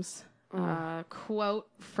the rooms. Quote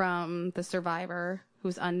from the survivor,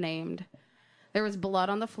 who's unnamed: "There was blood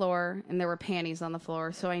on the floor, and there were panties on the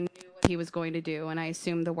floor, so I knew what he was going to do, and I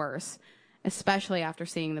assumed the worst, especially after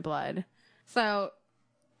seeing the blood." So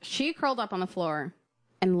she curled up on the floor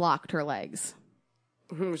and locked her legs.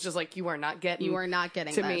 It was just like, you are not getting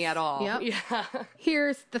to this me at all. Yep. Yeah.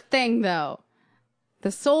 Here's the thing, though.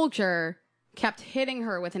 The soldier kept hitting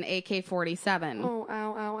her with an AK-47. Oh,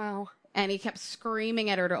 ow, ow, ow. And he kept screaming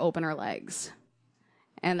at her to open her legs.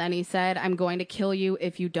 And then he said, I'm going to kill you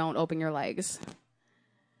if you don't open your legs.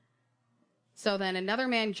 So then another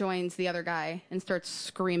man joins the other guy and starts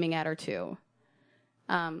screaming at her too.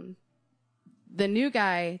 The new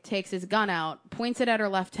guy takes his gun out, points it at her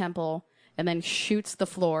left temple, and then shoots the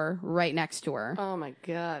floor right next to her. Oh, my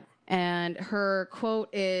God. And her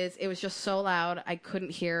quote is, it was just so loud, I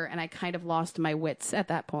couldn't hear, and I kind of lost my wits at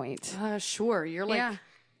that point. Sure. You're like,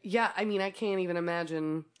 yeah, I mean, I can't even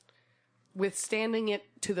imagine withstanding it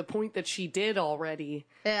to the point that she did already.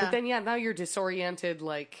 Yeah. But then, now you're disoriented,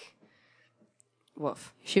 like,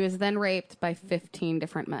 woof. She was then raped by 15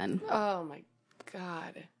 different men. Oh, my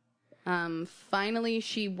God. Finally,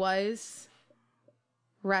 she was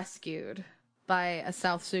rescued by a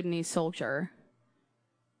South Sudanese soldier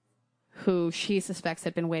who she suspects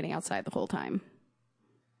had been waiting outside the whole time.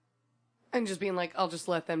 And just being like, I'll just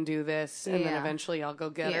let them do this, and then eventually I'll go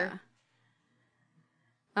get her.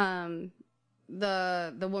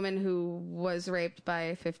 The woman who was raped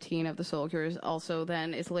by 15 of the soldiers also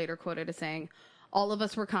then is later quoted as saying, all of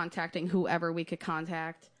us were contacting whoever we could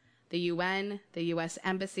contact. The UN, the U.S.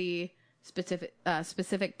 Embassy,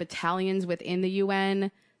 specific battalions within the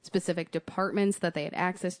UN, specific departments that they had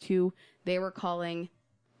access to. They were calling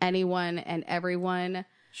anyone and everyone.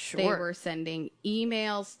 Sure. They were sending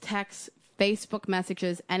emails, texts, Facebook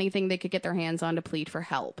messages, anything they could get their hands on to plead for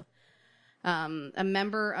help. A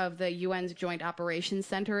member of the UN's Joint Operations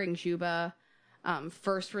Center in Juba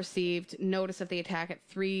first received notice of the attack at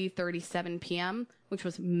 3:37 p.m., which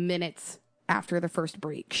was minutes after the first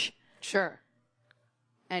breach. Sure.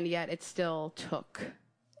 And yet it still took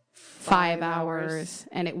 5 hours,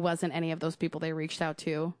 and it wasn't any of those people they reached out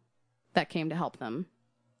to that came to help them.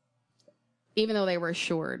 Even though they were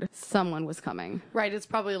assured someone was coming. Right, it's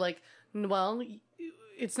probably like, well,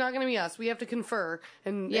 it's not going to be us. We have to confer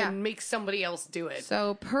and make somebody else do it.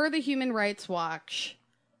 So, per the Human Rights Watch,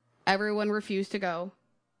 everyone refused to go.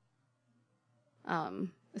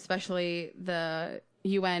 Especially the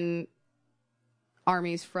UN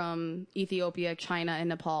armies from Ethiopia, China, and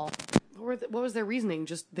Nepal. What was their reasoning?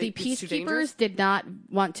 Just the peacekeepers did not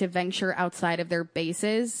want to venture outside of their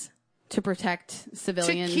bases to protect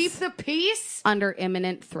civilians. To keep the peace? Under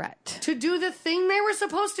imminent threat. To do the thing they were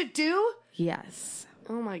supposed to do? Yes.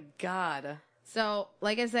 Oh my God. So,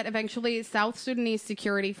 like I said, eventually South Sudanese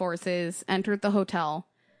security forces entered the hotel.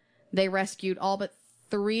 They rescued all but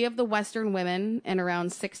 3 of the Western women and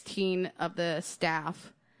around 16 of the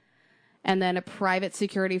staff. And then a private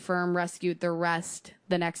security firm rescued the rest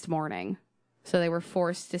the next morning. So they were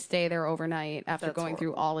forced to stay there overnight after going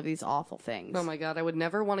through all of these awful things. Oh my God, I would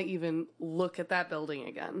never want to even look at that building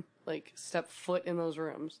again. Like, step foot in those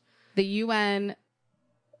rooms. The UN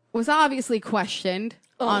was obviously questioned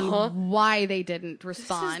on why they didn't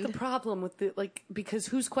respond. This is the problem with the, like, because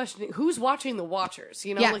who's watching the watchers?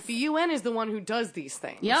 You know, Yes. like the UN is the one who does these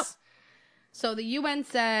things. Yep. So the UN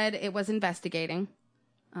said it was investigating.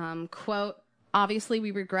 Quote, obviously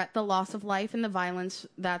we regret the loss of life and the violence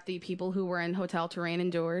that the people who were in Hotel Terrain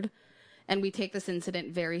endured, and we take this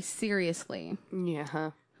incident very seriously.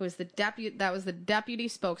 Yeah. That was the deputy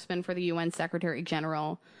spokesman for the UN Secretary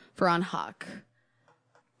General for Haq.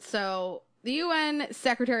 So the UN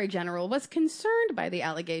Secretary General was concerned by the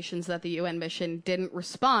allegations that the UN mission didn't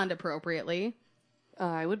respond appropriately.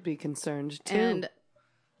 I would be concerned too. And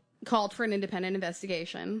called for an independent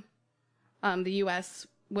investigation. The U.S.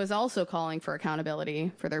 was also calling for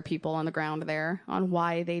accountability for their people on the ground there on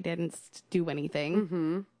why they didn't do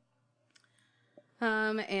anything.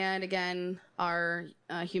 Mm-hmm. And again, our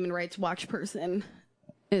Human Rights Watch person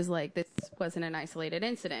is like, this wasn't an isolated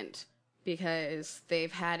incident because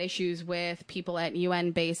they've had issues with people at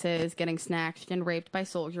UN bases getting snatched and raped by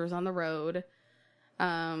soldiers on the road.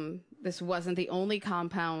 This wasn't the only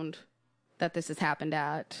compound that this has happened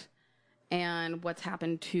at. And what's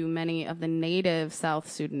happened to many of the native South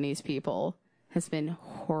Sudanese people has been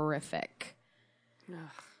horrific. Ugh.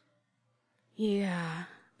 Yeah.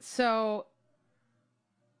 So,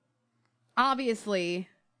 obviously,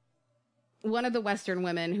 one of the Western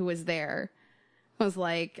women who was there was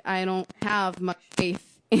like, I don't have much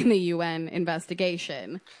faith in the UN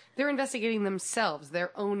investigation. They're investigating themselves,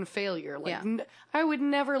 their own failure. Like, I would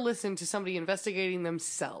never listen to somebody investigating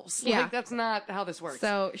themselves. Yeah. Like, that's not how this works.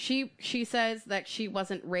 So she says that she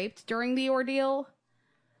wasn't raped during the ordeal,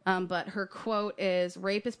 but her quote is,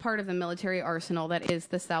 rape is part of the military arsenal that is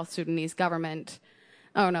the South Sudanese government.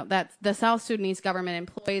 Oh, no, that's the South Sudanese government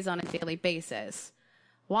employs on a daily basis.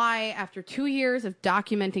 Why, after 2 years of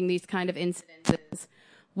documenting these kind of incidences,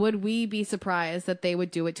 would we be surprised that they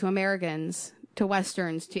would do it to Americans, to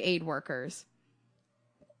Westerns, to aid workers?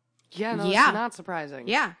 Yeah, no, Yeah. it's not surprising.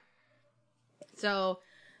 Yeah. So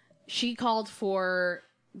she called for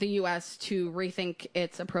the U.S. to rethink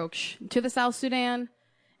its approach to the South Sudan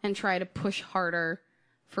and try to push harder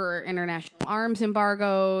for international arms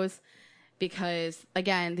embargoes because,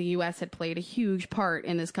 again, the U.S. had played a huge part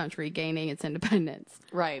in this country gaining its independence.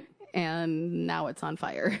 Right. And now it's on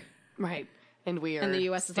fire. Right. And we are And the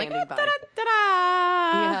U.S. is like, standing by.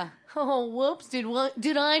 da-da-da-da. Yeah. Oh, whoops. Did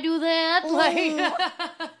I do that?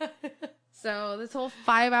 Like, So this whole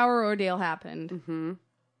 5-hour ordeal happened. mm-hmm.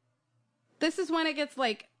 This is when it gets,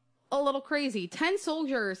 like, a little crazy. 10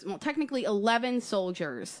 soldiers, well, technically 11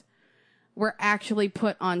 soldiers, were actually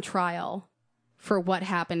put on trial for what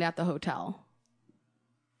happened at the hotel.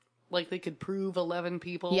 Like they could prove 11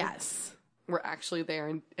 people Yes. were actually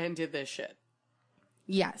there and did this shit.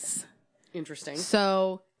 Yes. Interesting.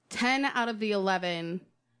 So 10 out of the 11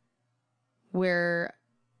 were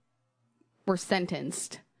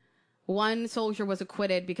sentenced. One soldier was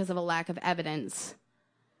acquitted because of a lack of evidence.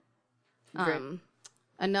 Great.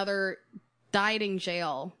 Another died in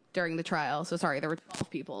jail during the trial. So sorry, there were 12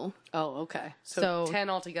 people. Oh, okay. So 10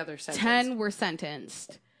 altogether sentenced. 10 were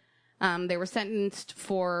sentenced. They were sentenced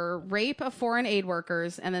for rape of foreign aid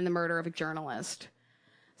workers and then the murder of a journalist.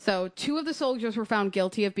 So 2 of the soldiers were found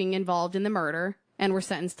guilty of being involved in the murder and were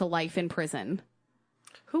sentenced to life in prison.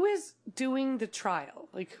 Who is doing the trial?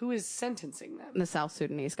 Like, who is sentencing them? The South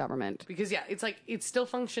Sudanese government. Because, yeah, it's like, it's still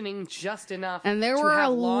functioning just enough And there to were a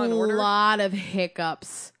have law and order. lot of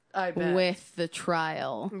hiccups I bet. with the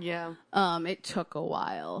trial. Yeah. It took a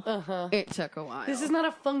while. Uh-huh. It took a while. This is not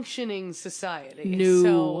a functioning society. No.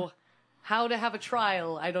 So, how to have a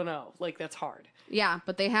trial, I don't know. Like, that's hard. Yeah,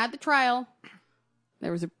 but they had the trial.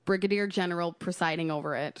 There was a brigadier general presiding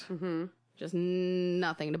over it. Mm-hmm. Just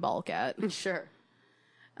nothing to balk at. Sure.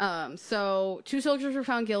 So 2 soldiers were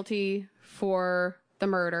found guilty for the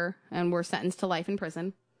murder and were sentenced to life in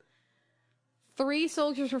prison. 3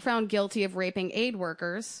 soldiers were found guilty of raping aid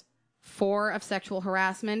workers, 4 of sexual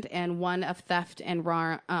harassment, and 1 of theft and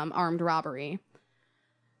armed robbery.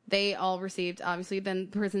 They all received, obviously, then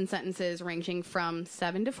prison sentences ranging from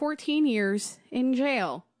 7 to 14 years in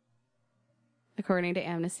jail, according to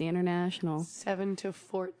Amnesty International. 7 to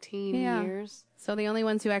 14 Yeah. years. So the only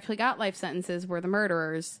ones who actually got life sentences were the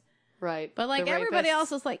murderers. Right. But, like, The everybody rapists.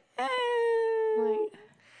 else was like,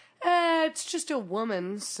 It's just a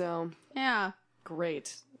woman, so yeah.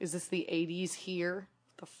 great. Is this the 80s here?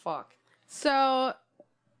 The fuck? So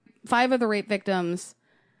 5 of the rape victims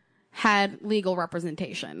had legal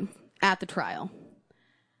representation at the trial.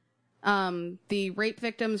 The rape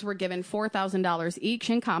victims were given $4,000 each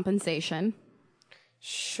in compensation,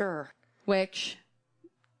 Sure. which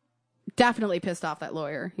definitely pissed off that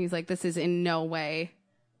lawyer. He's like, this is in no way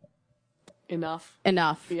Enough.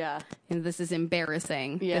 enough. Yeah. And this is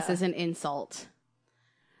embarrassing. Yeah. This is an insult.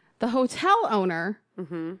 The hotel owner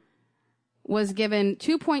was given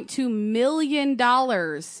 $2.2 million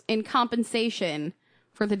in compensation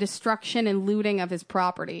for the destruction and looting of his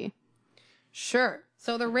property. Sure.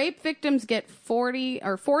 So the rape victims get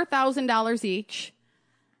 $4,000 each.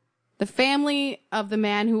 The family of the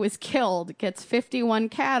man who was killed gets 51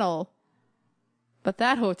 cattle. But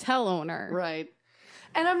that hotel owner, Right.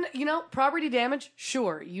 And property damage,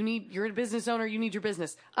 sure. You're a business owner, you need your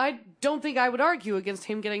business. I don't think I would argue against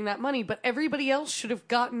him getting that money, but everybody else should have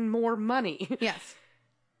gotten more money. yes.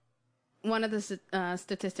 One of the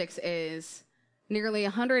statistics is nearly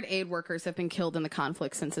 100 aid workers have been killed in the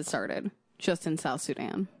conflict since it started, just in South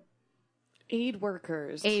Sudan. Aid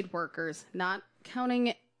workers. Aid workers, not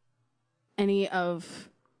counting any of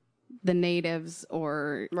the natives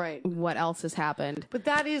or Right. what else has happened. But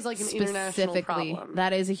that is like an international problem.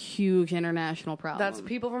 That is a huge international problem. That's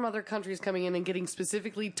people from other countries coming in and getting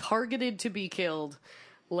specifically targeted to be killed.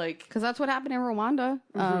 Like, because that's what happened in Rwanda.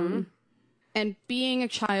 And being a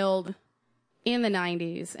child in the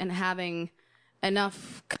 90s and having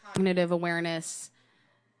enough cognitive awareness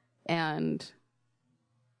and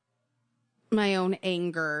my own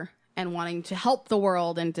anger and wanting to help the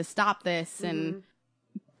world and to stop this and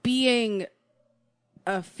being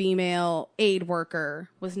a female aid worker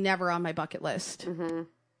was never on my bucket list.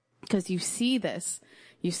 Because you see this,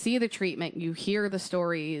 you see the treatment, you hear the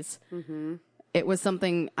stories. It was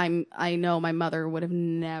something I know my mother would have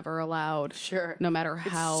never allowed. Sure. No matter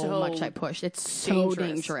how so much I pushed. It's so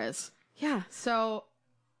dangerous. Yeah. So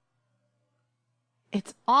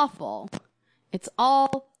it's awful. It's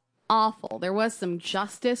all awful. There was some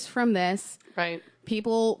justice from this. right.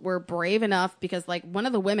 People were brave enough because, like, one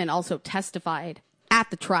of the women also testified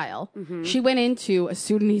at the trial. She went into a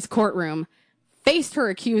Sudanese courtroom, faced her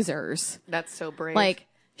accusers. That's so brave. Like,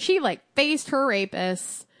 she, like, faced her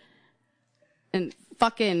rapists, and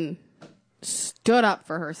fucking stood up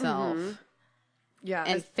for herself. Mm-hmm. Yeah.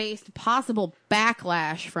 And faced possible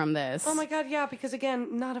backlash from this. Oh my God, yeah, because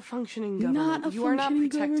again, not a functioning government. You are not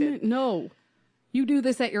protected. Government. No. You do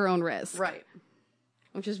this at your own risk. Right.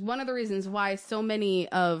 Which is one of the reasons why so many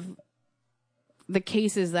of the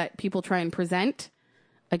cases that people try and present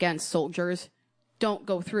against soldiers don't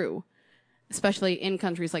go through. Especially in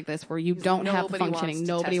countries like this where you don't have the functioning.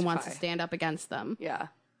 Nobody wants to stand up against them. Yeah,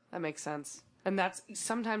 that makes sense. And that's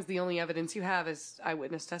sometimes the only evidence you have is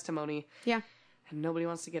eyewitness testimony. Yeah. And nobody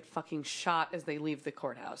wants to get fucking shot as they leave the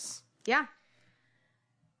courthouse. Yeah.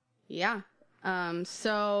 Yeah.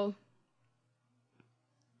 So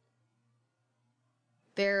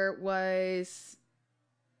there was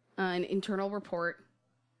an internal report,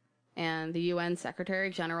 and the UN Secretary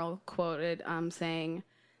General quoted saying,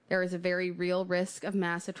 "There is a very real risk of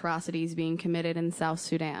mass atrocities being committed in South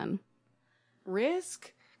Sudan."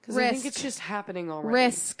 Risk? Because I think it's just happening already.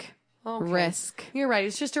 Risk. Okay. Risk. You're right.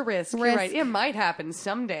 It's just a risk. You're right. It might happen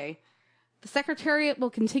someday. The Secretariat will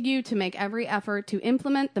continue to make every effort to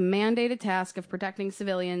implement the mandated task of protecting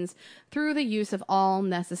civilians through the use of all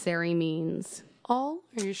necessary means. All?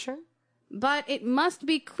 Are you sure? But it must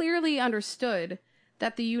be clearly understood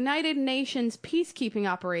that the United Nations peacekeeping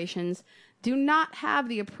operations do not have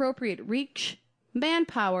the appropriate reach,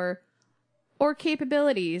 manpower, or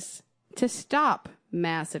capabilities to stop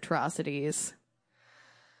mass atrocities.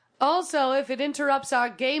 Also, if it interrupts our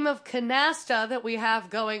game of canasta that we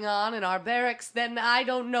have going on in our barracks, then I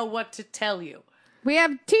don't know what to tell you. We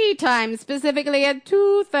have tea time specifically at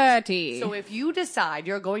 2:30. So if you decide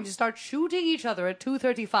you're going to start shooting each other at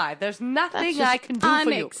 2:35, there's nothing I can do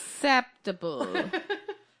for you. Unacceptable.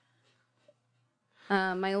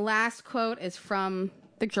 My last quote is from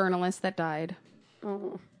the journalist that died.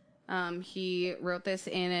 Oh. He wrote this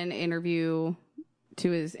in an interview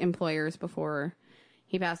to his employers before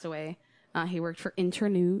he passed away. He worked for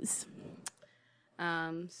Internews.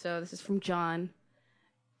 So this is from John.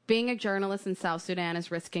 "Being a journalist in South Sudan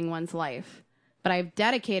is risking one's life, but I've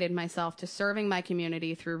dedicated myself to serving my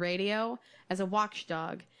community through radio as a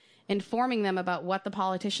watchdog, informing them about what the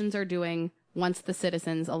politicians are doing once the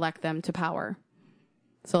citizens elect them to power."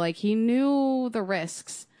 So, like, he knew the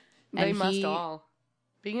risks. They must all.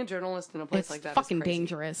 Being a journalist in a place like that is fucking crazy.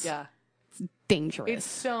 dangerous. Yeah. It's dangerous. It's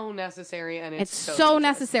so necessary, and It's so so dangerous.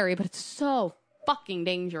 necessary, but it's so fucking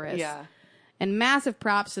dangerous. Yeah. And massive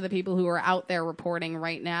props to the people who are out there reporting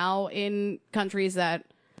right now in countries that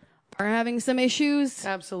are having some issues.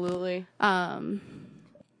 Absolutely. And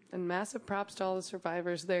massive props to all the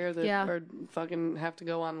survivors there that are fucking have to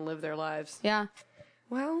go on and live their lives. Yeah.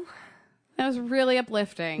 Well, that was really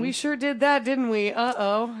uplifting. We sure did that, didn't we?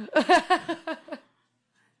 Uh-oh.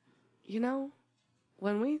 You know,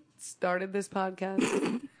 when we started this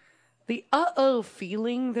podcast, the uh-oh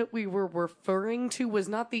feeling that we were referring to was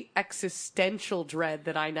not the existential dread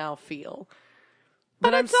that I now feel.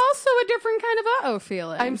 But it's also a different kind of uh-oh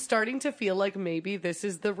feeling. I'm starting to feel like maybe this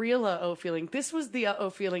is the real uh-oh feeling. This was the uh-oh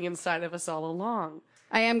feeling inside of us all along.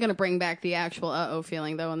 I am going to bring back the actual uh-oh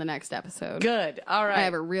feeling, though, in the next episode. Good. All right. I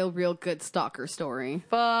have a real good stalker story.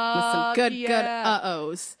 Fuck with some good yeah.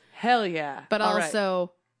 uh-ohs. Hell yeah. But all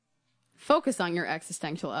also, focus on your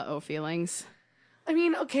existential uh-oh feelings. I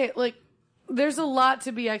mean, okay, like, there's a lot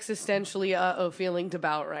to be existentially uh-oh feeling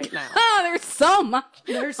about right now. Oh, there's so much.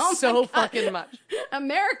 There's so fucking much.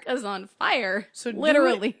 America's on fire. So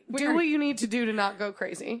literally. Do what you need to do to not go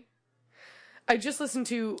crazy. I just listened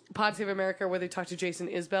to Pod Save America where they talked to Jason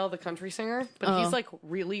Isbell, the country singer, but he's like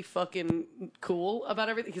really fucking cool about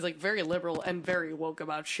everything. He's like very liberal and very woke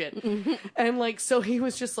about shit. And like, so he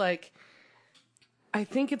was just like, I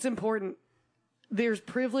think it's important. There's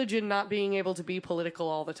privilege in not being able to be political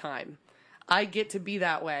all the time. I get to be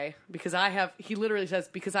that way because he literally says,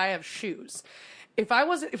 because I have shoes. If I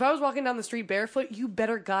was walking down the street barefoot, you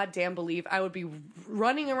better goddamn believe I would be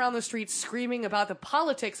running around the street screaming about the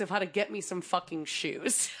politics of how to get me some fucking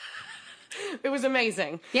shoes. It was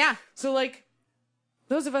amazing. Yeah. So like,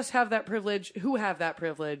 those of us who have that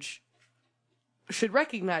privilege should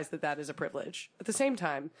recognize that that is a privilege. At the same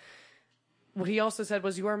time, what he also said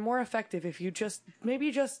was you are more effective if you just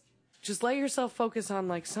let yourself focus on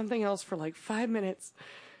like something else for like 5 minutes.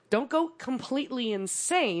 Don't go completely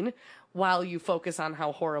insane while you focus on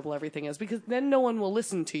how horrible everything is, because then no one will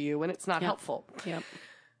listen to you and it's not helpful. Yep.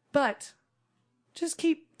 But just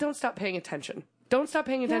don't stop paying attention. Don't stop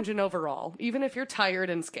paying attention overall, even if you're tired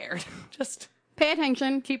and scared. Just pay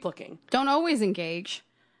attention. Keep looking. Don't always engage.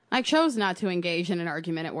 I chose not to engage in an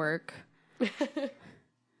argument at work.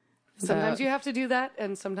 Sometimes you have to do that,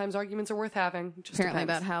 and sometimes arguments are worth having. Just apparently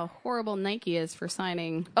depends. about how horrible Nike is for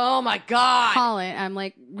signing Oh my God. Holland. I'm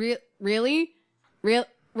like, really?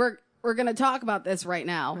 We're going to talk about this right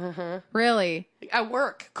now. Really? At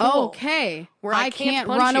work. Cool. Okay. Where I can't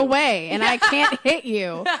punch run you. away and I can't hit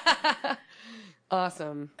you.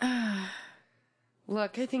 Awesome.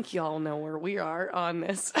 Look, I think y'all know where we are on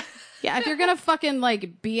this. Yeah, if you're going to fucking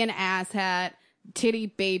like be an asshat, titty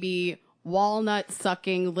baby, walnut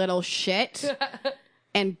sucking little shit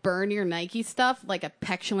and burn your Nike stuff like a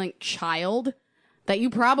petulant child that you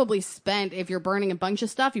probably spent, if you're burning a bunch of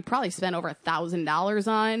stuff, you probably spent over $1,000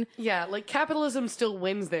 on. Yeah, like capitalism still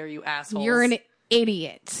wins there, you assholes. You're an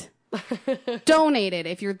idiot. Donate it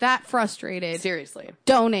if you're that frustrated. Seriously.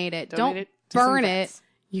 Donate it. Donate Don't it to some burn vets. it.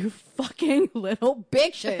 You fucking little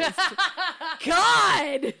bitches.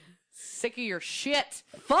 God! Sick of your shit.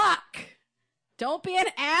 Fuck! Don't be an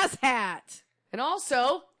asshat. And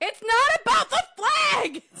also, It's not about the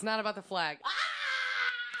flag! it's not about the flag.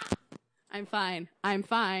 I'm fine. I'm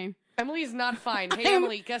fine. Emily's not fine. Hey, I'm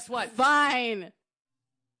Emily, guess what? Fine.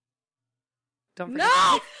 Don't forget.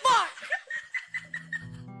 No! Fuck!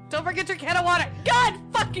 Don't forget your can of water. God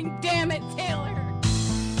fucking damn it, Taylor!